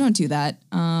 So don't do that.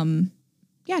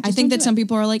 Yeah, I think that some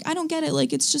people are like, I don't get it.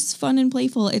 Like, it's just fun and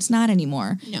playful. It's not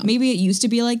anymore. No. Maybe it used to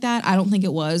be like that. I don't think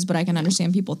it was, but I can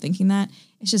understand people thinking that.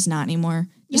 It's just not anymore.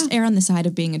 Just err on the side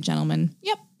of being a gentleman.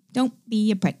 Yep. Don't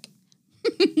be a prick.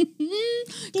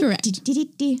 Correct.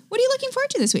 What are you looking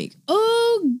forward to this week?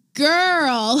 Oh,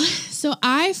 girl. So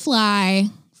I fly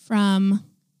from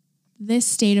this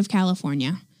state of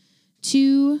California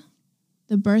to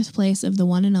the birthplace of the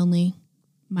one and only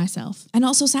myself. And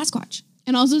also Sasquatch.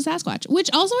 And also Sasquatch,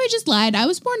 which also I just lied. I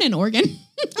was born in Oregon.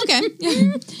 Okay.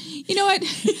 You know what?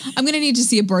 I'm going to need to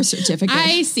see a birth certificate.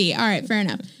 I see. All right. Fair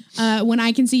enough. When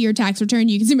I can see your tax return,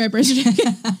 you can see my birth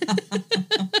certificate.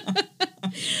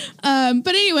 But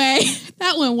anyway,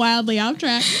 that went wildly off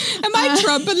track. Am I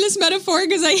trumping this metaphor?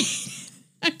 Because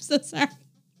I'm so sorry.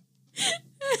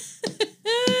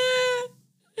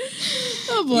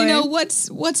 Oh boy. You know,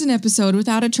 what's an episode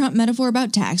without a Trump metaphor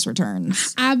about tax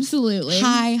returns? Absolutely.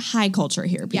 High culture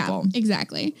here, people. Yeah,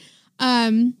 exactly. So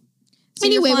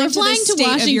anyway, we're flying to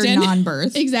Washington. Of your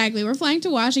non-birth. Exactly. We're flying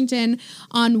to Washington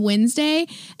on Wednesday,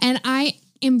 and I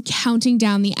am counting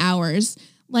down the hours.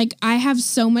 Like, I have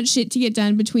so much shit to get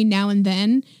done between now and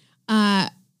then.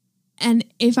 And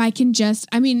if I can just,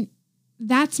 I mean,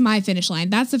 that's my finish line.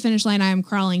 That's the finish line I am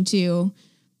crawling to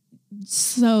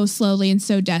so slowly and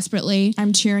so desperately.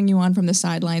 I'm cheering you on from the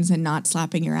sidelines and not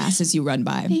slapping your ass as you run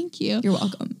by. Thank you. You're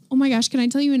welcome. Oh my gosh, can I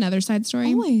tell you another side story?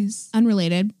 Always.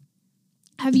 Unrelated.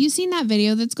 Have you seen that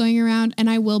video that's going around, and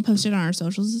I will post it on our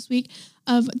socials this week,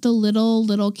 of the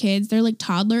little kids, they're like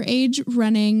toddler age,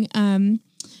 running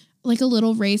like a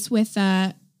little race with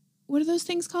what are those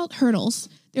things called? Hurdles.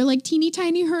 They're like teeny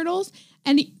tiny hurdles.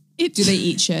 And do they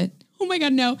eat shit? Oh my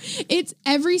God, no. It's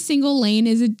every single lane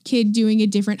is a kid doing a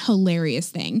different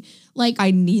hilarious thing. Like, I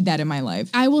need that in my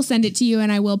life. I will send it to you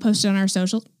and I will post it on our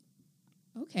social.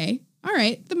 Okay. All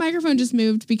right. The microphone just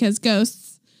moved because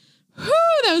ghosts. Whew,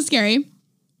 that was scary.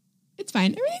 It's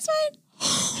fine. Everything's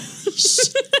fine.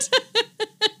 Shit.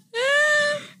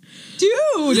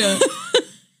 Dude.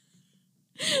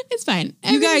 It's fine.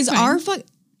 You guys are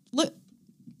look,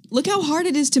 Look how hard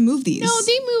it is to move these. No,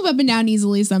 they move up and down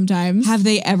easily sometimes. Have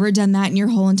they ever done that in your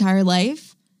whole entire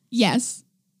life? Yes.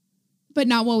 But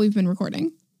not while we've been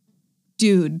recording.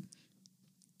 Dude.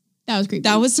 That was creepy.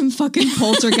 That was some fucking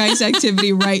poltergeist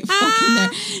activity right fucking there.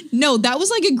 No, that was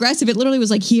like aggressive. It literally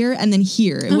was like here and then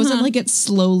here. It wasn't like it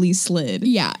slowly slid.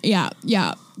 Yeah.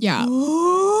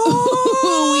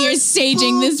 Oh, we are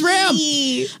staging this room.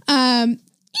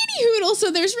 Anywho,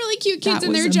 so there's really cute kids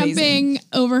and they're jumping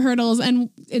over hurdles and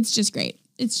it's just great.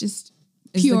 It's just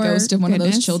pure Is the ghost of one of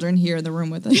goodness. those children here in the room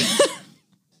with us?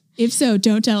 If so,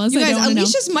 don't tell us. You I guys, don't wanna know.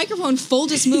 Alicia's microphone full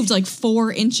just moved like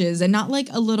 4 inches and not like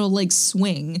a little like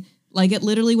swing. Like it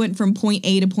literally went from point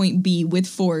A to point B with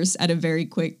force at a very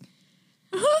quick.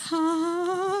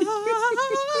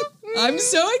 I'm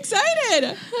so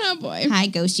excited. Oh boy. Hi,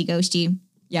 ghosty.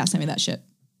 Yeah, send me that shit.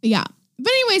 Yeah.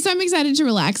 But anyway, so I'm excited to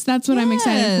relax. That's what I'm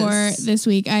excited for this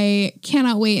week. I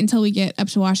cannot wait until we get up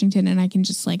to Washington and I can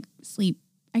just like sleep.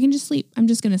 I can just sleep. I'm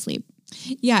just going to sleep.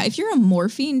 Yeah, if you're a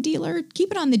morphine dealer,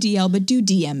 keep it on the DL, but do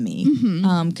DM me.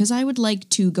 Because I would like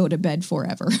to go to bed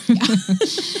forever. Yeah.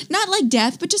 Not like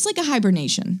death, but just like a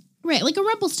hibernation. Right. Like a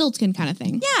Rumpelstiltskin kind of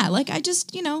thing. Yeah, like I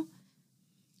just,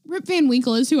 Rip Van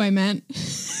Winkle is who I meant.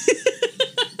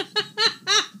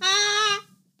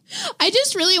 I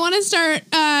just really want to start,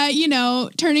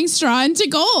 turning straw into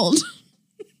gold.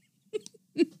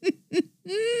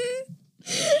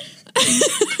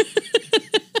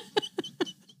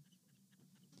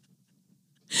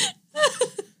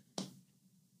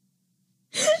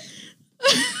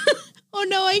 Oh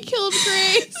no, I killed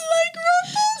Grace. Like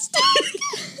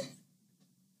Rumpelstiltskin.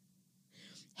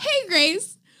 Hey,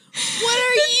 Grace. What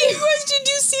are you? Did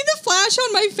you see the flash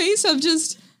on my face of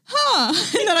just, and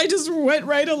then I just went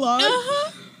right along?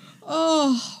 Uh-huh.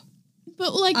 Oh.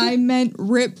 But like I meant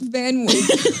Rip Van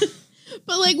Winkle.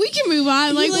 But like we can move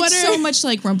on. Like you look what are so much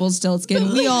like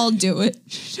Rumpelstiltskin. We all do it.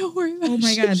 Don't worry about it. Oh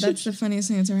my god, that's the funniest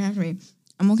thing that's ever happened to me.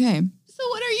 I'm okay. So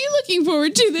what are you looking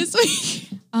forward to this week?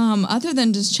 Other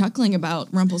than just chuckling about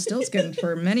Rumpelstiltskin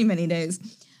for many, many days.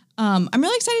 I'm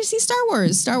really excited to see Star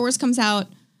Wars. Star Wars comes out.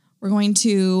 We're going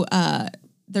to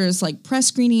there's like press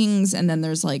screenings and then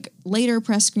there's like later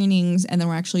press screenings and then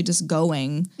we're actually just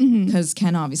going because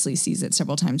Ken obviously sees it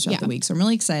several times throughout the week. So I'm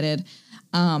really excited.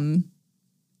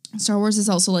 Star Wars is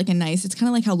also like it's kind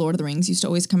of like how Lord of the Rings used to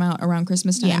always come out around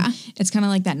Christmas time. Yeah. It's kind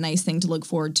of like that nice thing to look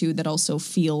forward to that also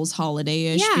feels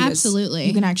holiday-ish. Yeah, absolutely.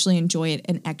 You can actually enjoy it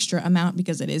an extra amount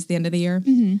because it is the end of the year.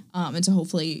 And so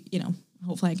hopefully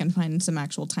I can find some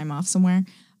actual time off somewhere.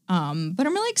 But I'm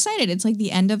really excited. It's like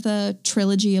the end of the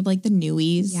trilogy of like the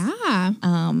newies. Yeah.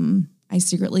 I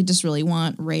secretly just really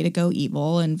want Rey to go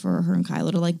evil and for her and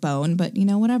Kylo to like bone, but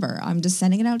whatever. I'm just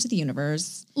sending it out to the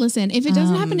universe. Listen, if it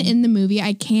doesn't happen in the movie,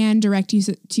 I can direct you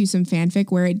to some fanfic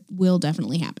where it will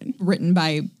definitely happen. Written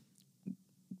by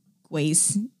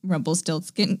Grace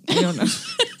Rumpelstiltskin. I don't know.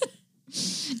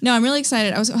 No, I'm really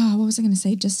excited. What was I going to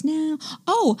say just now?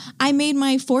 Oh, I made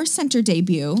my Force Center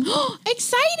debut.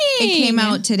 Exciting! It came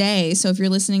out today. So if you're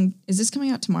listening, is this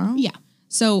coming out tomorrow? Yeah.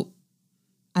 So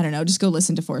I don't know. Just go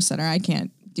listen to Force Center. I can't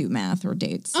do math or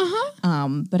dates.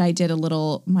 But I did a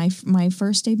little my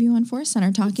first debut on Force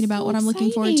Center, talking about what I'm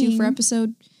looking forward to for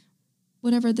episode,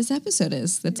 whatever this episode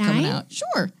is that's 9? coming out.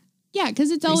 Sure. Yeah,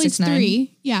 because it's always 3, 6, 9.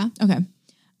 3. Yeah. Okay.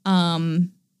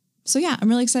 So yeah, I'm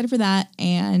really excited for that,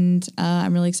 and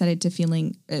I'm really excited to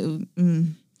feeling.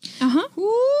 I'm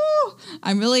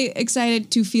really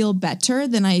excited to feel better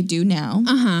than I do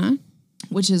now.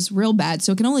 Which is real bad,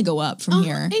 so it can only go up from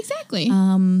here. Exactly.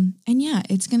 And yeah,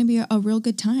 it's going to be a real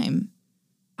good time.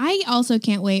 I also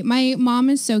can't wait. My mom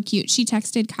is so cute. She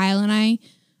texted Kyle and I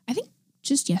think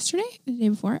just yesterday, the day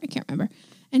before, I can't remember.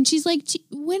 And she's like,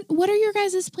 what are your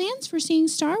guys' plans for seeing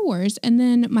Star Wars? And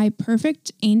then my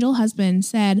perfect angel husband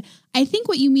said, I think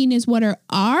what you mean is what are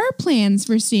our plans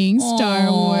for seeing Star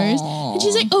Wars? And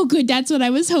she's like, oh, good. That's what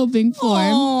I was hoping for.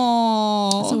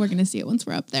 Aww. So we're going to see it once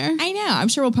we're up there. I know. I'm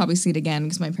sure we'll probably see it again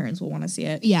because my parents will want to see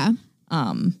it. Yeah.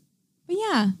 But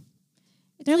yeah.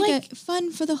 They're like fun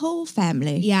for the whole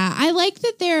family. Yeah. I like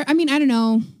that I don't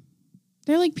know.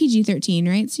 They're like PG-13,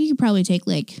 right? So you could probably take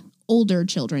like older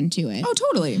children to it. Oh,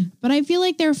 totally. But I feel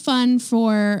like they're fun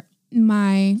for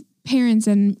my parents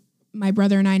and my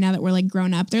brother and I now that we're like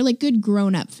grown up. They're like good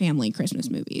grown up family Christmas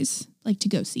movies like to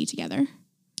go see together.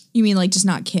 You mean like just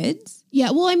not kids?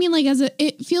 Yeah. Well, I mean like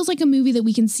it feels like a movie that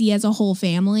we can see as a whole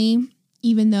family,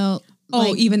 even though.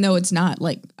 Even though it's not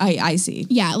like I see.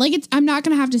 Yeah. Like I'm not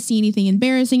going to have to see anything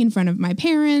embarrassing in front of my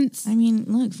parents. I mean,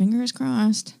 look, fingers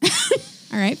crossed.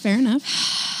 All right. Fair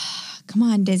enough. Come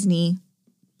on, Disney.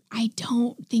 I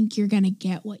don't think you're going to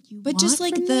get what you want. But just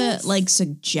like from the this. like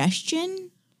suggestion.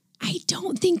 I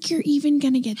don't think you're even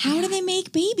going to get that. How do they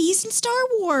make babies in Star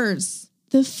Wars?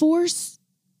 The Force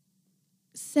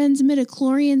sends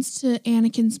midichlorians to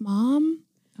Anakin's mom.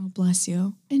 Oh, bless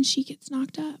you. And she gets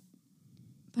knocked up.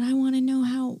 But I want to know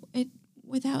how it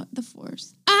without the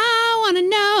Force. I want to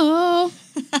know.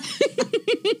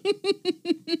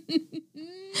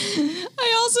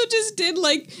 I also just did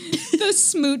like the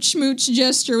smooch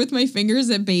gesture with my fingers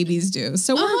that babies do.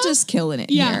 So we're just killing it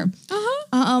here.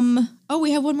 Oh,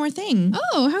 we have one more thing.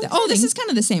 Oh, this is kind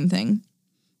of the same thing.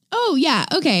 Oh, yeah.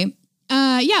 Okay.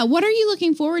 What are you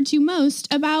looking forward to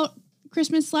most about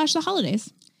Christmas / the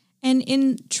holidays? And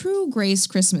in true Grace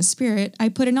Christmas spirit, I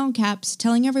put in all caps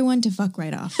telling everyone to fuck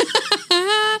right off.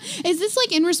 Is this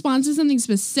like in response to something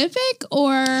specific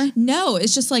or? No,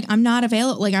 it's just like I'm not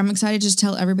available. Like I'm excited to just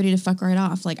tell everybody to fuck right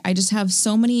off. Like I just have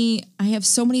I have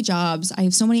so many jobs. I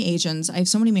have so many agents. I have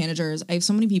so many managers. I have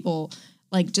so many people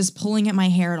like just pulling at my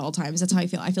hair at all times. That's how I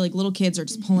feel. I feel like little kids are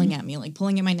just pulling at me, like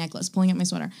pulling at my necklace, pulling at my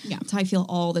sweater. Yeah. That's how I feel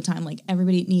all the time. Like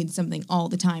everybody needs something all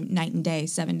the time, night and day,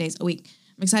 7 days a week.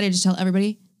 I'm excited to tell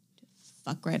everybody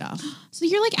fuck right off. So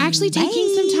you're like actually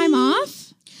taking some time off?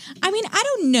 I mean, I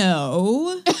don't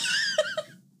know.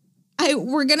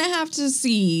 We're going to have to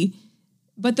see.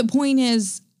 But the point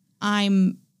is,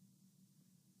 I'm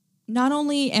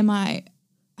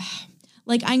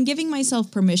giving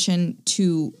myself permission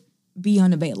to be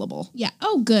unavailable. Yeah.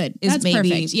 Oh, good. That's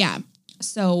perfect. Yeah.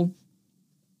 So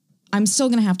I'm still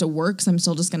going to have to work. So I'm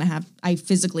still just going to I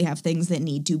physically have things that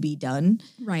need to be done.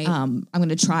 Right. I'm going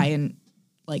to try and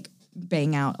like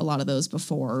bang out a lot of those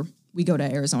before we go to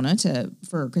Arizona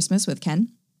for Christmas with Ken.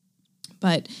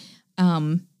 But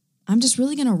I'm just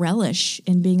really going to relish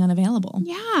in being unavailable.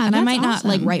 Yeah. And I might awesome.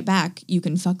 not like write back, you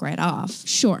can fuck right off.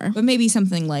 Sure. But maybe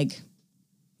something like,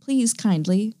 please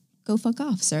kindly go fuck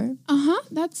off, sir.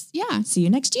 That's, yeah. See you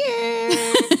next year.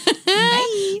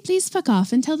 Bye. Please fuck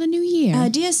off until the new year.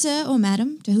 Dear sir or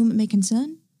madam, to whom it may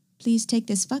concern, please take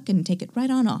this fuck and take it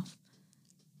right on off.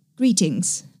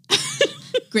 Greetings.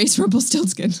 Grace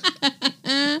Rumpelstiltskin.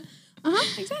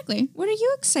 Exactly. What are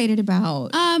you excited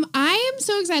about? I am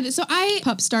so excited. So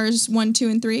Pup Stars 1, 2,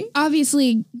 and 3?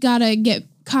 obviously gotta get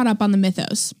caught up on the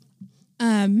mythos.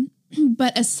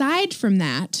 But aside from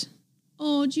that,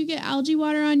 did you get algae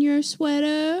water on your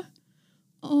sweater?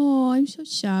 Oh, I'm so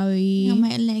sorry. No,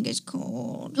 my leg is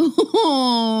cold.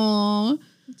 Oh,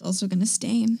 It's also gonna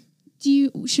stain.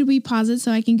 should we pause it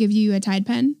so I can give you a Tide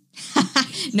pen?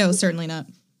 No, certainly not.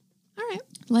 All right.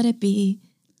 Let it be.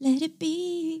 Let it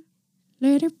be.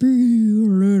 Let it be.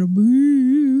 Let it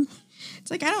be.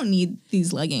 It's like I don't need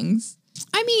these leggings.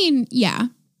 I mean, yeah.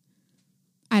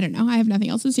 I don't know. I have nothing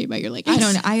else to say about your leggings. I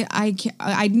don't know.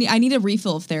 I need a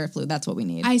refill of Theraflu. That's what we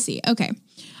need. I see. Okay.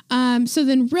 So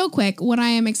then real quick, what I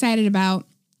am excited about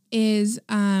is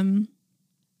I'm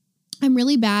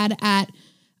really bad at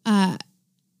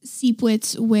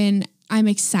Seepwits when I'm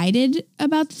excited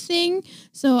about the thing.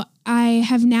 So I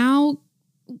have now,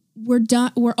 we're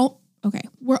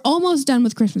almost done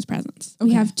with Christmas presents. Okay.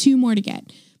 We have 2 more to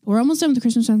get. We're almost done with the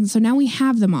Christmas presents, so now we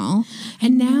have them all.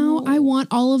 And now I want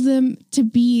all of them to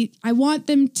be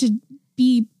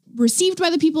received by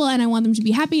the people, and I want them to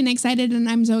be happy and excited, and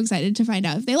I'm so excited to find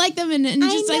out if they like them, and just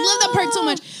I love that part so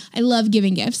much. I love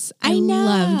giving gifts. I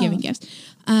love giving gifts.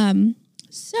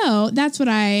 So that's what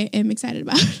I am excited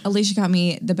about. Alicia got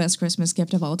me the best Christmas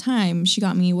gift of all time. She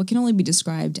got me what can only be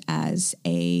described as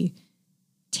a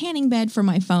tanning bed for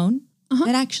my phone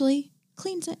that actually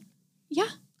cleans it. Yeah.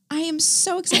 I am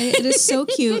so excited. It is so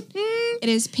cute. It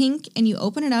is pink, and you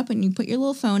open it up, and you put your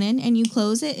little phone in, and you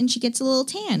close it, and she gets a little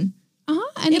tan.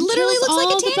 And it literally looks like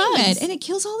a tanning bed, bugs. and it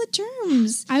kills all the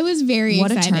germs. I was very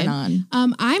excited. What a turn on.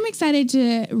 I'm excited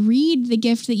to read the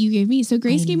gift that you gave me. So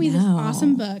Grace gave me this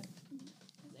awesome book.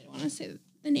 I don't want to say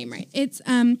the name right. It's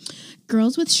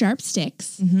Girls with Sharp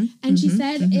Sticks. And she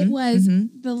said it was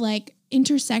the like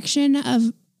intersection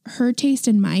of her taste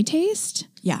and my taste.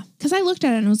 Yeah. Because I looked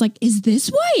at it and I was like, is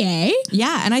this YA?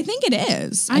 Yeah, and I think it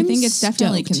is. I think it's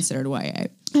definitely considered YA.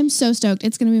 I'm so stoked.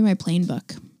 It's going to be my plain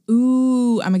book.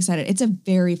 Ooh, I'm excited. It's a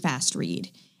very fast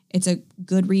read. It's a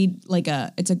good read.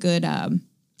 It's a good,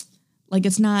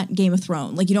 it's not Game of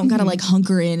Thrones. Like you don't gotta like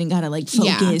hunker in and gotta like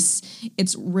focus. Yeah.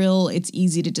 It's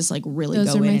easy to just like really Those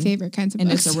go in. Those are my favorite kinds of books.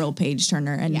 And it's a real page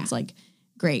turner, and it's like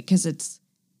great because it's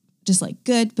just like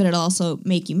good, but it'll also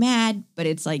make you mad, but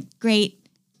it's like great.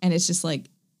 And it's just like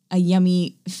a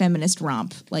yummy feminist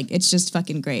romp. Like it's just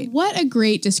fucking great. What a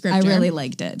great descriptor. I really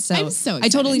liked it. So I'm so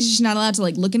excited. She's not allowed to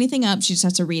like look anything up. She just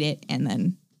has to read it, and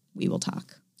then we will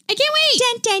talk. I can't wait.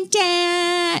 Dun, dun,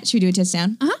 dun. Should we do a tits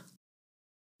down?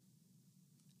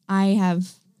 I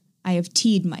have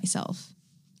teed myself.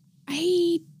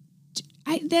 I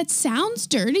That sounds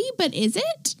dirty, but is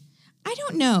it? I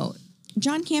don't know.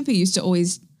 John Campea used to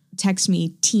always text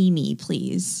me, "Teamy,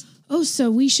 please." Oh,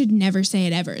 so we should never say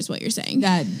it ever is what you're saying.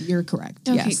 That you're correct.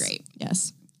 Okay, Yes. great.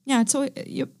 Yes. Yeah. So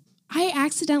yep. I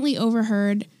accidentally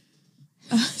overheard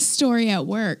a story at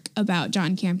work about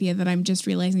John Campea that I'm just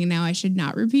realizing now I should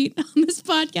not repeat on this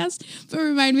podcast, but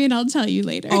remind me and I'll tell you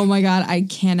later. Oh my God, I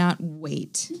cannot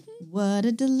wait. What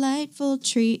a delightful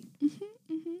treat.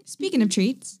 Speaking of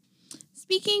treats.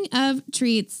 Speaking of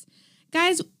treats,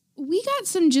 guys, we got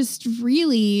some just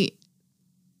really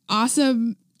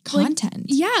awesome Content.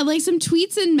 like some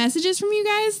tweets and messages from you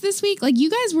guys this week. Like you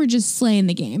guys were just slaying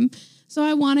the game. So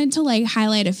I wanted to like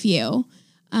highlight a few.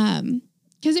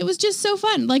 Because it was just so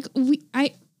fun. Like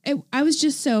I was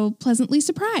just so pleasantly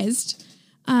surprised.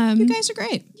 You guys are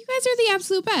great. You guys are the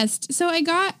absolute best. So we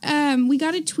got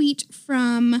a tweet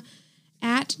from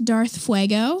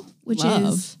 @DarthFuego, which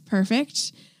is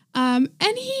perfect. And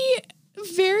he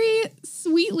very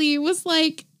sweetly was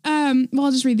like, well,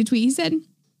 I'll just read the tweet. He said,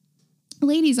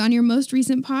 "Ladies, on your most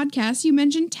recent podcast, you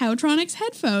mentioned Tautronics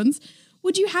headphones.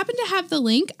 Would you happen to have the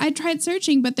link? I tried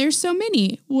searching, but there's so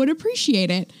many. Would appreciate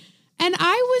it." And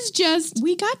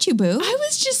we got you, boo. I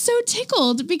was just so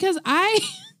tickled because I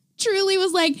truly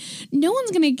was like, no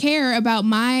one's going to care about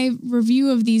my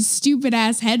review of these stupid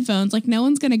ass headphones. Like no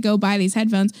one's going to go buy these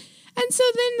headphones. And so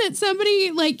then that somebody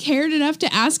like cared enough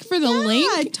to ask for the link.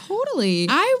 Yeah, totally.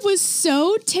 I was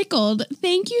so tickled.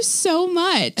 Thank you so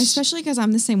much. Especially because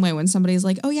I'm the same way when somebody's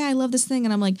like, "Oh yeah, I love this thing."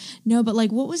 And I'm like, "No, but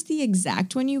like, what was the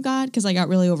exact one you got?" Because I got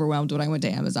really overwhelmed when I went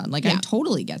to Amazon. Like I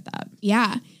totally get that.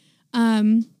 Yeah.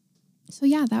 So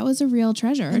yeah, that was a real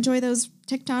treasure. Enjoy those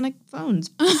tectonic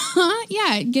phones.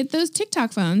 Yeah, get those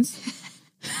TikTok phones.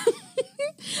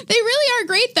 They really are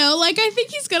great though. Like I think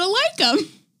he's going to like them.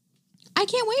 I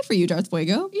can't wait for you, Darth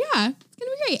Fuego. Yeah, it's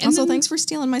going to be great. And also, thanks for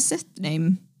stealing my Sith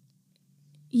name.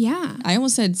 Yeah. I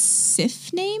almost said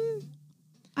Sith name.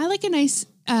 I like a nice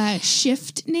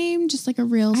shift name, just like a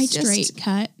real straight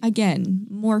cut. Again,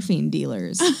 morphine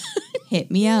dealers.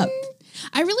 Hit me up.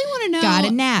 I really want to know. Got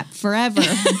a nap forever.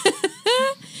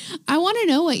 I want to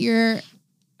know what your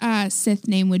Sith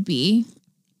name would be.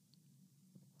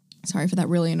 Sorry for that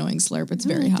really annoying slurp. It's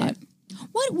very hot.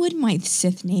 What would my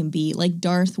Sith name be? Like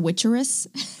Darth Witcherous?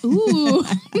 Ooh.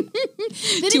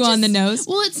 Too on the nose.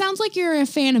 Well, it sounds like you're a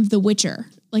fan of The Witcher,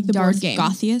 like the Darth board game.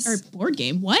 Gothius? Or board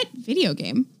game. What? Video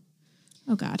game.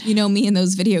 Oh, God. You know me and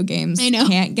those video games. I know.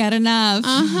 Can't get enough.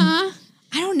 Uh-huh.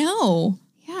 I don't know.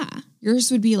 Yeah.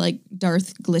 Yours would be like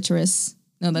Darth Glitterous.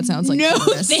 No, that sounds like no,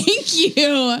 Glitterous. Thank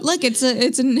you. Look, it's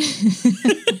an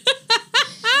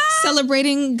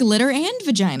celebrating glitter and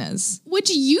vaginas. Which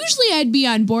usually I'd be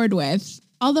on board with.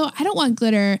 Although I don't want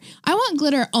glitter. I want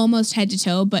glitter almost head to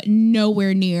toe, but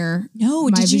nowhere near. No,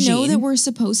 my did you know vagine. that we're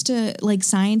supposed to, like,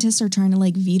 scientists are trying to,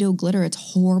 like, veto glitter? It's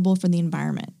horrible for the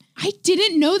environment. I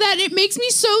didn't know that. It makes me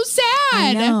so sad.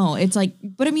 I know. It's like,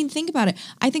 but I mean, think about it.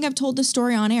 I think I've told this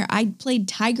story on air. I played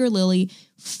Tiger Lily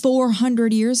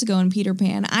 400 years ago in Peter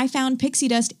Pan. I found pixie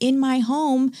dust in my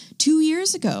home 2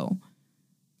 years ago.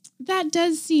 That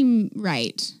does seem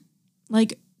right.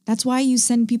 Like, that's why you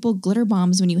send people glitter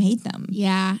bombs when you hate them.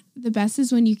 Yeah. The best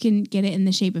is when you can get it in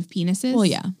the shape of penises. Well,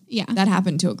 yeah. Yeah. That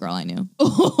happened to a girl I knew.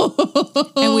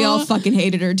 And we all fucking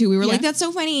hated her too. We were like, that's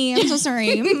so funny. I'm so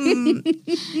sorry. And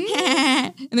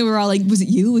then we were all like, was it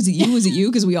you? Was it you? Was it you?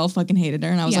 Because we all fucking hated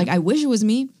her. And I was like, I wish it was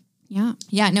me. Yeah.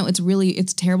 Yeah, no,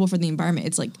 it's terrible for the environment.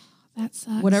 It's like, that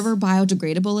sucks. whatever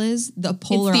biodegradable is, the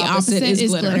polar the opposite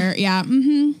is glitter. Yeah.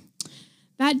 Mm-hmm.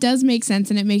 That does make sense,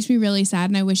 and it makes me really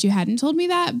sad, and I wish you hadn't told me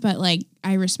that, but, like,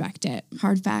 I respect it.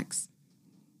 Hard facts.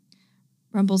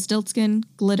 Rumpelstiltskin,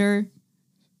 glitter,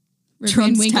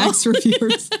 Trump's tax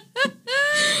reviewers.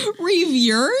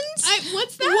 Reviewers?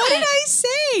 What's that? What did I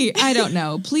say? I don't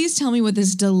know. Please tell me what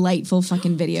this delightful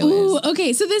fucking video is.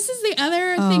 Okay, so this is the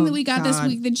other thing that we got this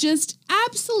week that just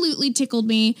absolutely tickled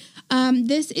me.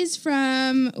 This is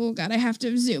from, oh God, I have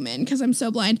to zoom in because I'm so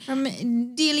blind. From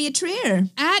Delia Trier.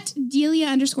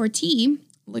 @Delia_T.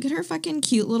 Look at her fucking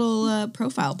cute little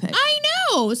profile pic. I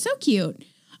know, so cute.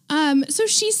 So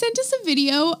she sent us a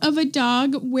video of a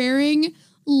dog wearing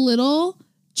little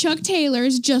Chuck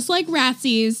Taylors, just like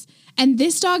Ratsy's, and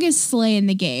this dog is slaying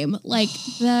the game. Like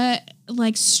the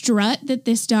strut that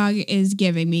this dog is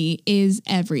giving me is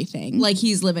everything. Like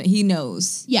he's living, he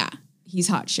knows. Yeah. He's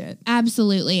hot shit.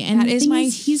 Absolutely. And that is my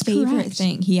he's favorite correct.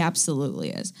 thing. He absolutely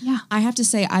is. Yeah. I have to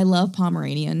say, I love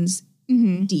Pomeranians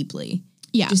deeply.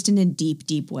 Yeah. Just in a deep,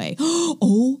 deep way.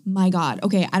 Oh my God.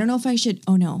 Okay. I don't know if I should.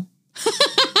 Oh no.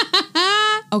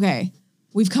 Okay.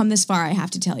 We've come this far, I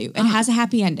have to tell you. It has a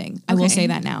happy ending. I will say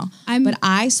that now. But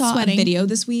I saw a video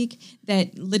this week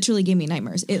that literally gave me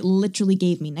nightmares. It literally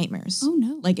gave me nightmares. Oh,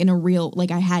 no. Like in a real,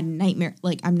 like I had nightmare,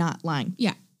 like I'm not lying.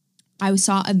 Yeah. I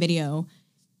saw a video,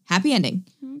 happy ending.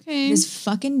 Okay. This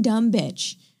fucking dumb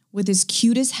bitch with this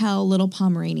cute as hell little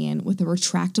Pomeranian with a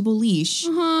retractable leash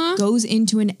goes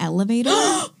into an elevator.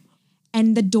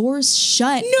 And the door's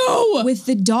shut. No! With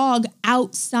the dog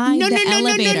outside the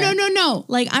elevator. No.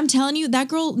 Like, I'm telling you, that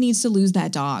girl needs to lose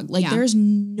that dog. Like, there's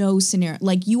no scenario.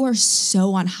 Like, you are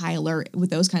so on high alert with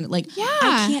those kind of, like,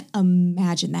 I can't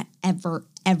imagine that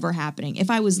ever happening. If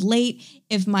I was late,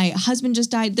 if my husband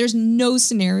just died, there's no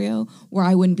scenario where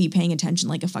I wouldn't be paying attention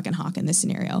like a fucking hawk in this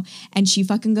scenario. And she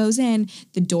fucking goes in,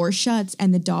 the door shuts,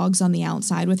 and the dog's on the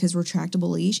outside with his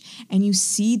retractable leash, and you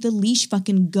see the leash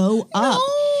fucking go up.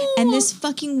 And this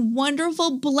fucking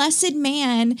wonderful, blessed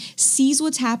man sees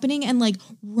what's happening and like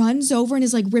runs over and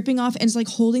is like ripping off and is like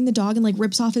holding the dog and like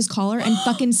rips off his collar and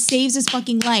fucking saves his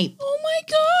fucking life. Oh my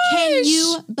gosh. Can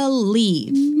you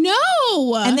believe?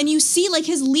 No. And then you see like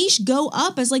his leash go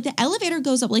up as like the elevator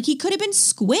goes up. Like he could have been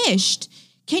squished.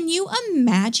 Can you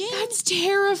imagine? That's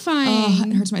terrifying. Oh,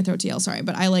 it hurts my throat to yell. Sorry.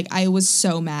 But I was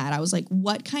so mad. I was like,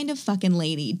 what kind of fucking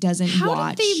lady doesn't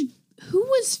watch? Who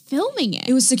was filming it?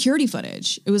 It was security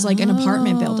footage. It was like an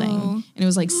apartment building, and it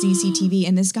was like CCTV.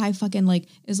 And this guy fucking like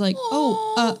is like,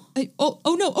 oh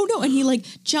no, and he like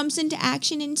jumps into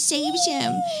action and saves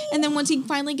him. And then once he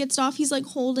finally gets off, he's like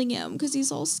holding him because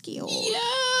he's all scared. Yeah.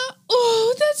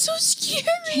 Oh, that's so scary.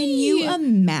 Can you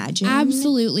imagine?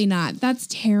 Absolutely not. That's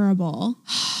terrible.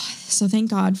 So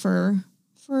thank God for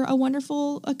a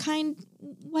wonderful, a kind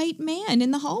white man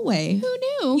in the hallway. Who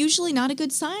knew? Usually not a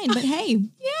good sign, but hey.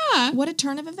 Yeah. What a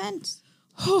turn of events.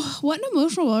 What an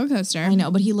emotional roller coaster. I know,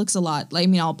 but he looks a lot, like, I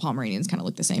mean, all Pomeranians kind of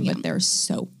look the same, but they're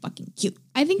so fucking cute.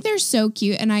 I think they're so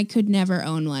cute, and I could never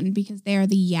own one because they are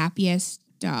the yappiest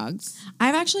dogs.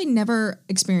 I've actually never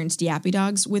experienced yappy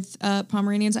dogs with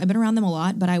Pomeranians. I've been around them a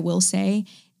lot, but I will say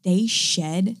they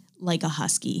shed like a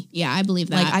husky. Yeah, I believe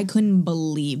that. Like, I couldn't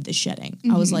believe the shedding.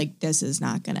 I was like, this is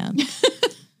not gonna...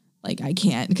 Like, I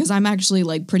can't, because I'm actually,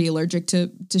 like, pretty allergic to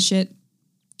shit.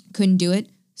 Couldn't do it.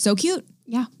 So cute.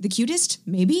 Yeah. The cutest?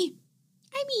 Maybe.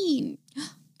 I mean,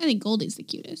 I think Goldie's the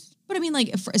cutest. But I mean,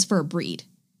 like, as for a breed.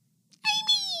 I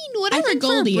mean, whatever I think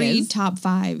Goldie for a breed, is. top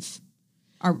 5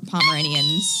 are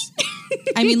Pomeranians.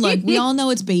 I mean, look, we all know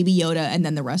it's Baby Yoda and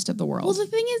then the rest of the world. Well, the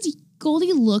thing is,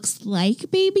 Goldie looks like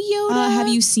Baby Yoda. Have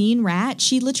you seen Rat?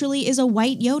 She literally is a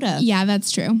white Yoda. Yeah,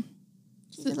 that's true.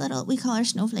 We call her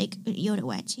Snowflake Yoda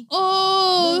Ratsy.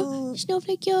 Oh,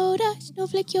 Snowflake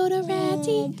Yoda,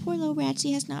 Ratty. Oh, poor little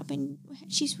Ratsy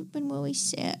she's been really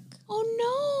sick.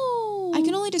 Oh, no. I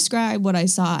can only describe what I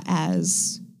saw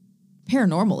as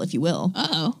paranormal, if you will.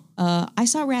 Uh-oh. I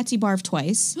saw Ratsy barf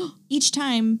twice. Each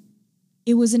time,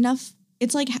 it was enough.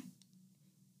 It's like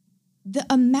the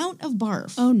amount of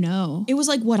barf. Oh, no. It was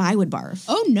like what I would barf.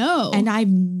 Oh, no. And I've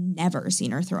never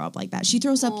seen her throw up like that. She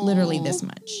throws up literally this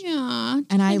much. Yeah.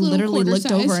 And I literally looked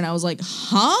size. over and I was like,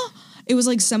 huh? It was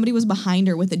like somebody was behind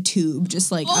her with a tube.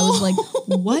 Just like, I was like,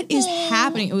 what is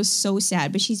happening? It was so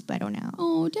sad, but she's better now.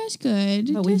 Oh, that's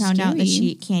good. But we found out that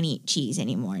she can't eat cheese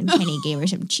anymore. And Penny gave her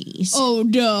some cheese. Oh,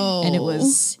 no. And it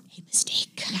was a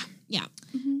mistake. Yeah.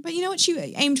 But you know what? She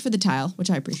aimed for the tile, which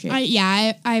I appreciate.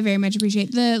 I very much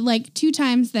appreciate the, like, 2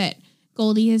 times that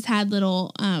Goldie has had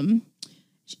little,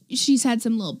 she's had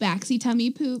some little backseat tummy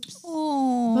poops.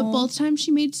 Oh. But both times she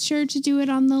made sure to do it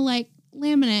on the, like,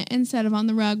 laminate instead of on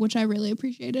the rug, which I really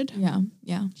appreciated. Yeah,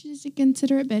 yeah. She's a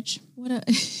considerate bitch. What a...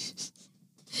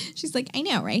 She's like, I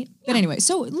know, right? Yeah. But anyway,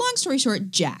 so long story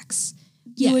short, Jax.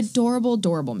 You adorable,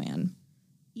 adorable man.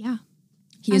 Yeah.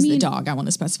 He is the dog. I want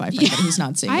to specify for anybody who's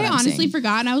not seeing. I honestly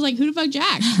forgot, and I was like, "Who the fuck,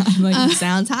 Jack?" I'm like, he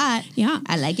sounds hot. Yeah,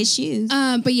 I like his shoes.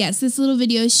 But yes, this little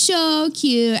video is so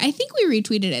cute. I think we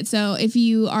retweeted it, so if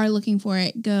you are looking for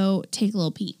it, go take a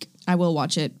little peek. I will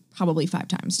watch it probably 5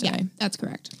 times today. Yeah, that's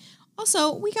correct.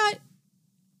 Also, we got,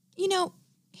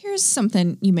 here's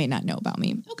something you may not know about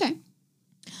me. Okay.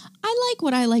 I like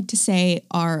what I like to say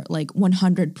are like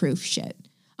 100 proof shit.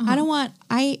 I don't want,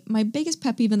 my biggest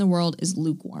pet peeve in the world is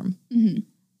lukewarm. Mm-hmm.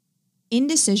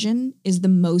 Indecision is the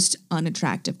most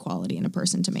unattractive quality in a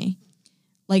person to me.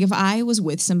 Like if I was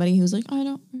with somebody who's like, I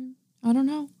don't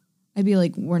know. I'd be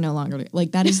like, we're no longer,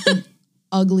 like that is the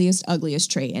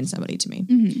ugliest trait in somebody to me.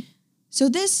 Mm-hmm. So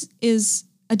this is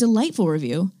a delightful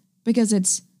review because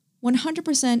it's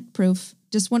 100% proof.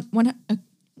 Just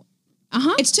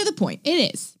it's to the point.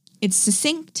 It is. It's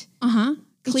succinct.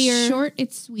 Clear. It's short.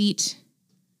 It's sweet.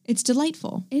 It's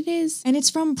delightful. It is. And it's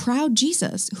from Proud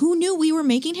Jesus. Who knew we were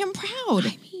making him proud?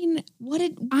 I mean,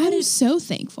 I'm so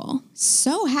thankful.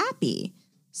 So happy.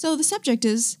 So the subject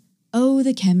is, oh,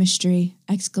 the chemistry,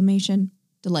 exclamation,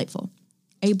 delightful.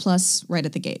 A+ right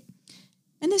at the gate.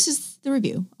 And this is the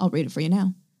review. I'll read it for you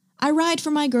now. I ride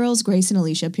for my girls, Grace and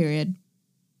Alicia, period.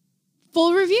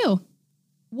 Full review.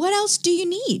 What else do you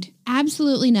need?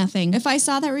 Absolutely nothing. If I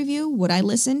saw that review, would I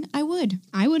listen? I would.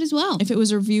 I would as well. If it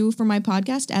was a review for my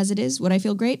podcast, as it is, would I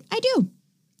feel great? I do.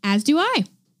 As do I.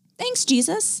 Thanks,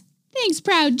 Jesus. Thanks,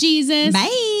 proud Jesus.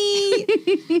 Bye.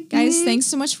 Guys, thanks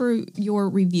so much for your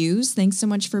reviews. Thanks so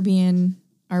much for being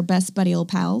our best buddy old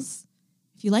pals.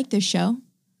 If you like this show,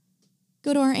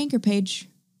 go to our Anchor page,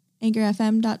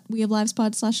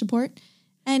 anchorfm.wehavelivespod/support,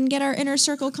 and get our Inner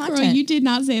Circle content. Girl, you did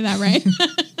not say that right.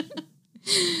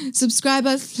 Subscribe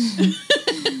us.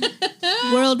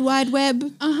 World Wide Web.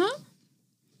 Uh-huh.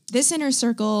 This Inner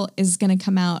Circle is going to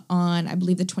come out on, I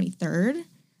believe, the 23rd.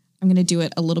 I'm going to do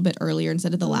it a little bit earlier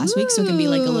instead of the last week, so it can be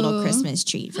like a little Christmas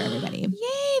treat for everybody.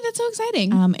 Yay, that's so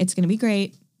exciting. It's going to be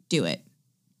great. Do it.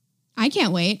 I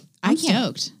can't wait. I'm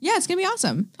stoked. Yeah, it's going to be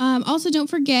awesome. Also,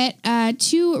 don't forget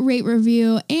to rate,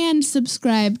 review, and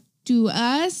subscribe to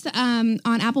us on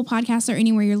Apple Podcasts or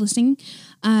anywhere you're listening.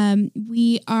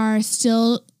 We are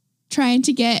still trying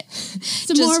to get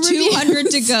some more reviews.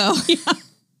 200 to go. Yeah.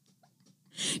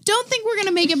 Don't think we're going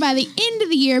to make it by the end of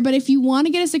the year, but if you want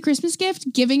to get us a Christmas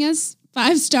gift, giving us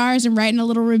 5 stars and writing a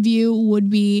little review would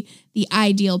be the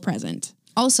ideal present.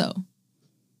 Also,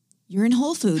 you're in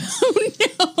Whole Foods. Oh,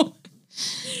 no.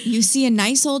 You see a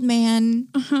nice old man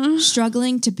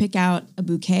struggling to pick out a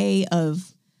bouquet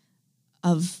of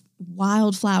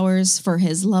wildflowers for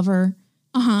his lover.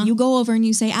 You go over and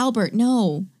you say, Albert,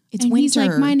 no, it's and winter. He's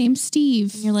like, my name's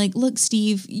Steve. And you're like, look,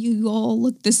 Steve, you all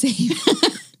look the same.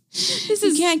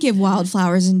 You can't give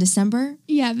wildflowers in December.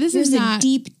 Yeah, this There's is not. a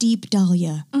deep, deep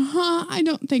dahlia. I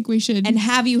don't think we should. And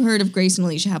have you heard of Grace and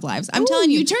Alicia Have Lives? I'm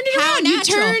telling you. You turned it around. You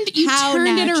turned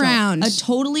it around. A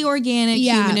totally organic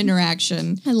human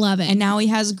interaction. I love it. And now he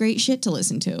has great shit to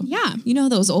listen to. Yeah. You know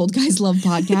those old guys love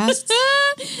podcasts.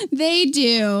 They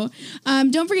do.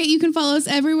 Don't forget, you can follow us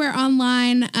everywhere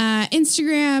online.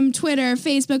 Instagram, Twitter,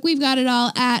 Facebook. We've got it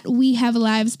all at We Have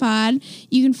Lives Pod.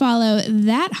 You can follow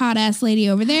that hot ass lady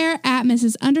over there at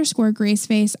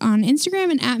Mrs._Graceface on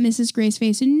Instagram and at Mrs.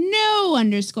 Graceface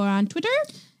 __ on Twitter.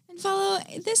 And follow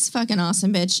this fucking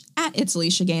awesome bitch at It's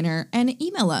Alicia Gaynor and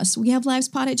email us.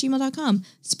 wehavelivespod@gmail.com.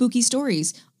 Spooky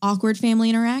stories, awkward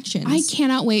family interactions. I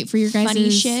cannot wait for your guys'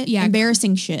 funny shit,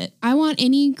 embarrassing shit. I want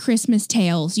any Christmas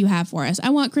tales you have for us.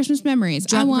 I want Christmas memories.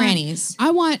 Drunk grannies.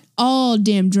 I want all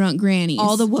damn drunk grannies.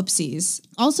 All the whoopsies.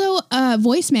 Also,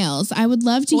 voicemails. I would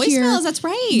love to hear voicemails. That's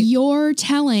right. Your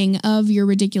telling of your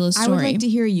ridiculous story. I would like to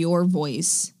hear your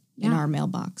voice in our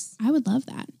mailbox. I would love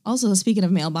that. Also, speaking of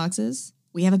mailboxes,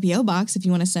 we have a P.O. box if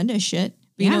you want to send us shit.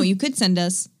 But you know, you could send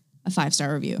us a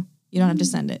 5-star review. You don't have to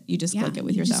send it. You just click it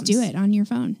with your thumbs. Just do it on your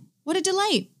phone. What a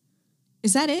delight.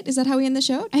 Is that it? Is that how we end the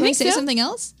show? Do I say something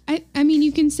else? I mean,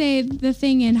 you can say the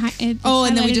thing in and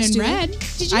then we just do red.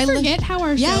 Did you forget how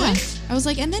our show ends? I was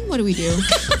like, and then what do we do?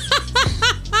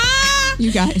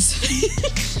 You guys.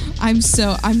 I'm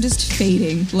just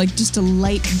fading, like just a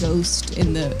light ghost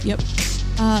in the,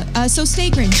 so stay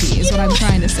Grinchy is what I'm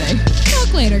trying to say.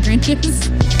 Talk later, Grinches.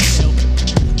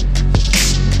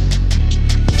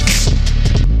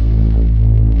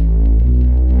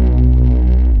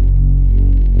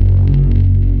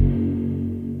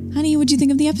 Honey, what'd you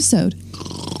think of the episode?